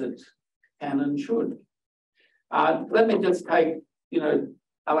well as it can and should. Let me just take,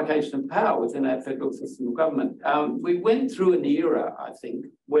 allocation of power within our federal system of government. We went through an era, I think,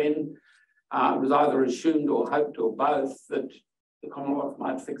 when it was either assumed or hoped or both that the Commonwealth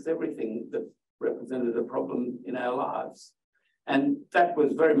might fix everything that represented a problem in our lives. And that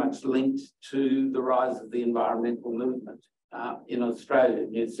was very much linked to the rise of the environmental movement in Australia.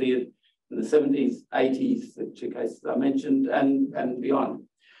 You see it in the 70s, 80s, the two cases I mentioned, and beyond.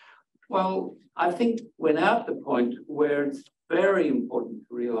 Well, I think we're now at the point where it's very important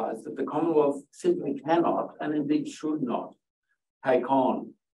to realise that the Commonwealth simply cannot, and indeed should not, take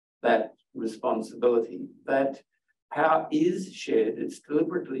on that responsibility. That power is shared, it's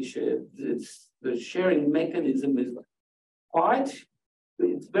deliberately shared. The sharing mechanism is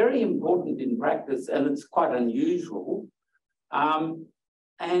it's very important in practice, and it's quite unusual.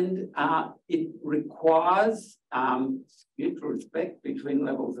 It requires mutual respect between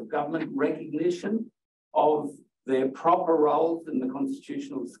levels of government, recognition of their proper roles in the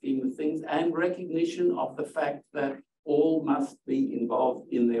constitutional scheme of things, and recognition of the fact that all must be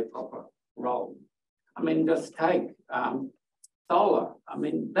involved in their proper role. I mean, just take solar. I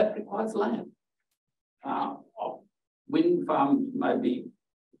mean, that requires land. Wind farms, maybe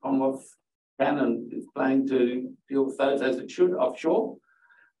Commonwealth can and is planning to deal with those as it should offshore,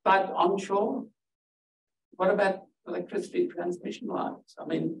 but onshore, what about electricity transmission lines? I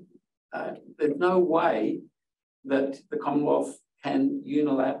mean, there's no way that the Commonwealth can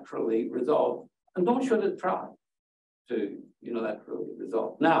unilaterally resolve, and nor should it try to unilaterally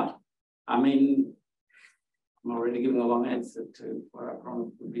resolve. Now, I mean, I'm already giving a long answer to what I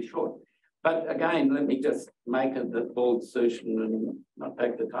promised would be short. But again, let me just make a bold assertion and not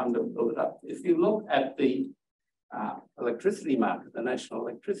take the time to build it up. If you look at the electricity market, the national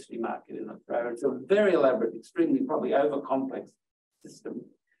electricity market in Australia, it's a very elaborate, extremely probably over-complex system.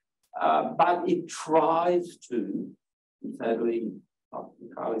 But it tries to, sadly, not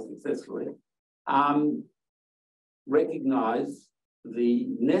entirely successfully, recognise the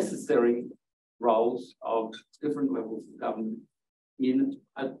necessary roles of different levels of government in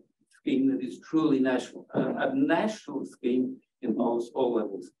a scheme that is truly national. A national scheme involves all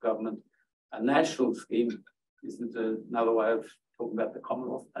levels of government. A national scheme isn't another way of talking about the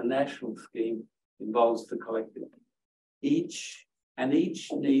Commonwealth. A national scheme involves the collective. Each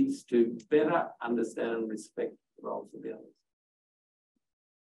needs to better understand and respect the roles of the others.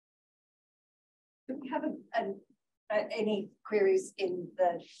 Do we have any queries in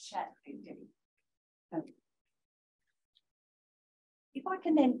the chat? If I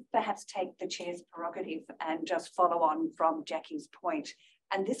can then perhaps take the chair's prerogative and just follow on from Jackie's point.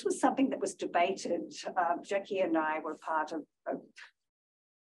 And this was something that was debated. Jackie and I were part of a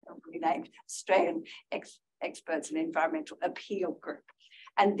renamed Australian Experts in Environmental Appeal Group.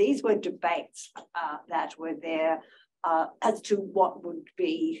 And these were debates that were there as to what would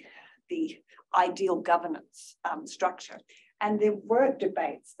be the ideal governance structure. And there were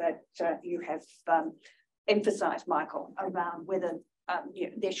debates that you have emphasised, Michael, around whether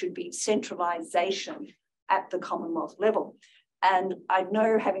there should be centralisation at the Commonwealth level. And I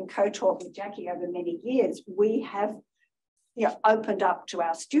know, having co-taught with Jackie over many years, we have opened up to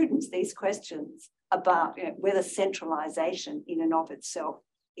our students these questions about whether centralisation in and of itself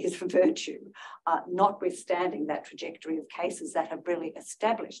is a virtue, notwithstanding that trajectory of cases that have really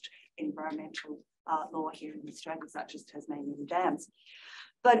established environmental law here in Australia, such as Tasmanian dams.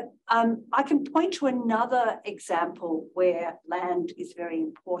 But I can point to another example where land is very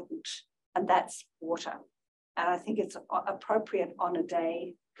important, and that's water. And I think it's appropriate on a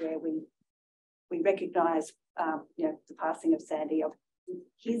day where we recognise the passing of Sandy, of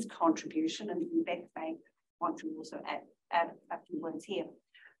his contribution, and Beck may want to also add a few words here.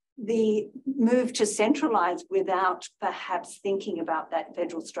 The move to centralise without perhaps thinking about that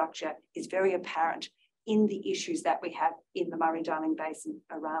federal structure is very apparent in the issues that we have in the Murray-Darling Basin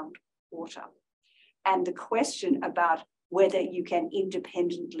around water. And the question about whether you can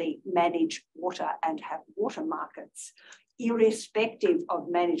independently manage water and have water markets, irrespective of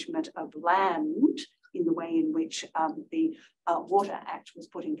management of land, in the way in which the Water Act was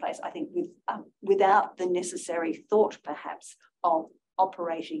put in place. I think without the necessary thought, perhaps, of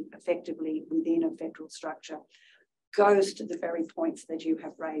operating effectively within a federal structure, goes to the very points that you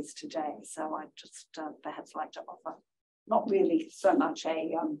have raised today. So I'd just perhaps like to offer, not really so much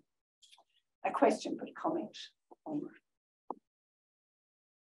a question, but a comment on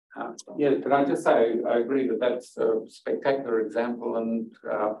yeah, but I just say I agree that that's a spectacular example and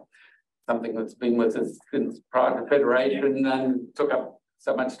something that's been with us since prior to Federation and took up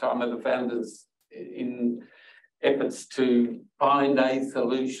so much time of the founders in efforts to find a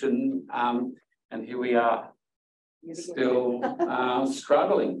solution, and here we are still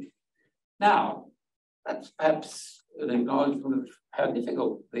struggling. Now, that's perhaps an acknowledgement of how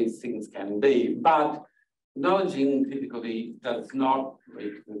difficult these things can be, but acknowledging difficulty does not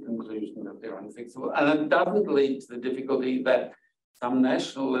lead to the conclusion that they're unfixable, and it doesn't lead to the difficulty that some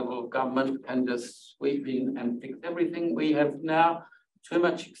national level of government can just sweep in and fix everything. We have now too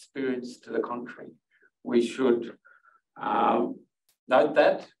much experience to the contrary. We should note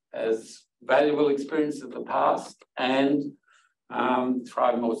that as valuable experience of the past and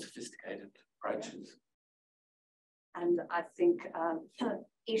try more sophisticated approaches. And I think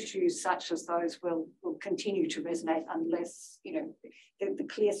issues such as those will continue to resonate unless, you know, the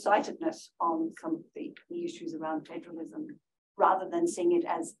clear-sightedness on some of the issues around federalism, rather than seeing it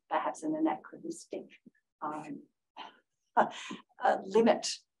as perhaps an anachronistic limit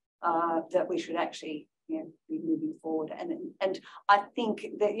that we should actually, you know, be moving forward. And I think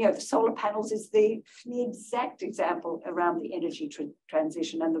that, you know, the solar panels is the exact example around the energy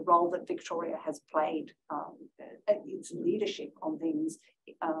transition and the role that Victoria has played. Its leadership on things,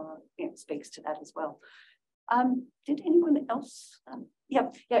 you know, speaks to that as well. Did anyone else? Yeah,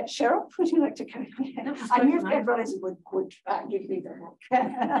 Cheryl, would you like to go? I knew everybody would give me the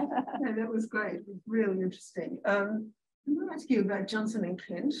No, that was great. It was really interesting. I'm going to ask you about Johnson and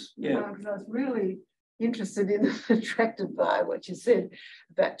Kent. Yeah. Because I was really interested in, attracted by what you said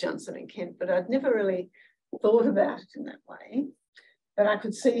about Johnson and Kent, but I'd never really thought about it in that way. But I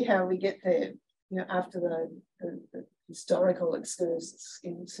could see how we get there, you know, after the historical excursus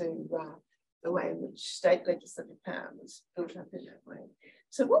into the way in which state legislative power was built up in that way.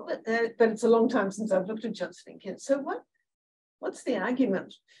 So but it's a long time since I've looked at Johnson and Kent. So what's the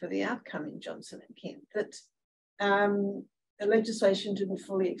argument for the outcome in Johnson and Kent? That the legislation didn't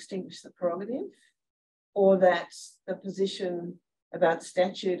fully extinguish the prerogative, or that the position about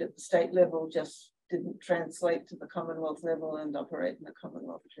statute at the state level just didn't translate to the Commonwealth level and operate in the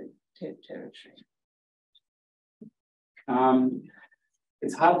Commonwealth territory?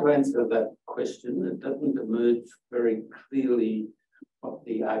 It's hard to answer that question. It doesn't emerge very clearly what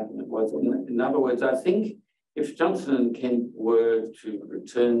the argument was. In other words, I think if Johnson and Kent were to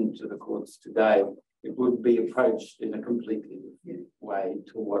return to the courts today, it would be approached in a completely different way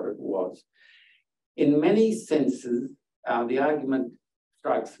to what it was. In many senses, the argument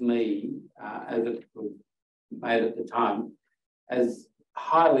strikes me, as it was made at the time, as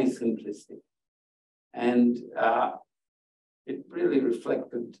highly simplistic. And it really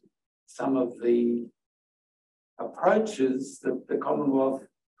reflected some of the approaches that the Commonwealth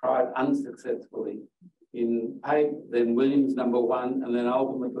tried unsuccessfully in then Williams #1 and then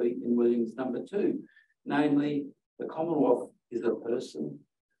ultimately in Williams #2. Namely, the Commonwealth is a person.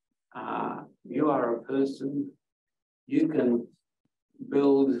 You are a person. You can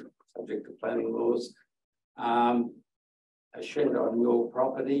build, subject to planning laws, a shed on your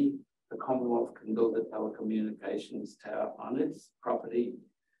property. The Commonwealth can build a telecommunications tower on its property.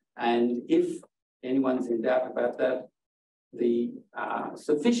 And if anyone's in doubt about that, the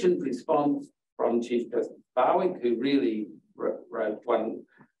sufficient response from Chief Justice Barwick, who really wrote one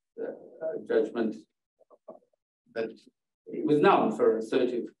judgment that he was known for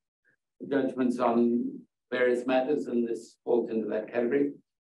assertive judgments on various matters, and this falls into that category.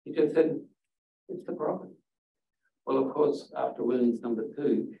 He just said, it's the property. Well, of course, after Williams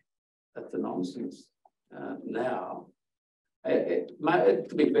 #2, that's a nonsense now.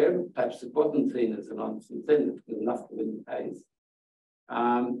 To be fair, perhaps it wasn't seen as a nonsense then, it was enough to win the case.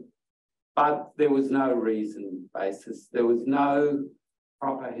 But there was no reason basis. There was no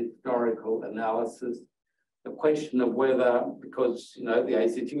proper historical analysis. The question of whether, because, you know, the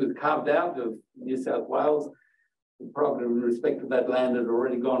ACT was carved out of New South Wales, the problem in respect to that land had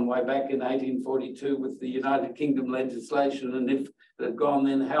already gone way back in 1842 with the United Kingdom legislation, and if it had gone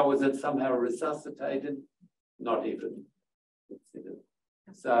then, how was it somehow resuscitated? Not even considered.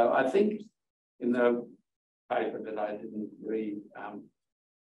 So I think in the paper that I didn't read,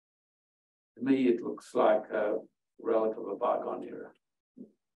 to me it looks like a relic of a bygone era.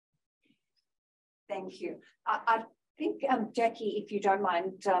 Thank Thank you. I think, Jackie, if you don't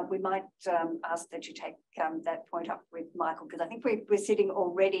mind, we might ask that you take that point up with Michael, because I think we're sitting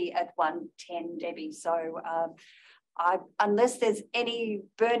already at 1:10, Debbie. So unless there's any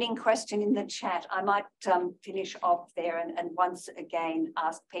burning question in the chat, I might finish off there and once again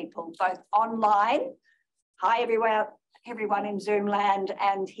ask people both online, hi everyone in Zoom land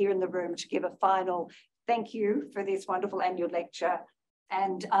and here in the room, to give a final thank you for this wonderful annual lecture.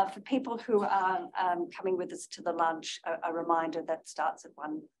 And for people who are coming with us to the lunch, a reminder that starts at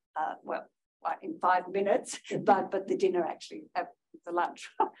in 5 minutes, but the dinner actually, the lunch.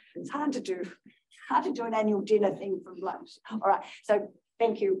 It's hard to do an annual dinner thing from lunch. All right, so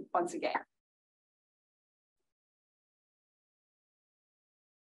thank you once again.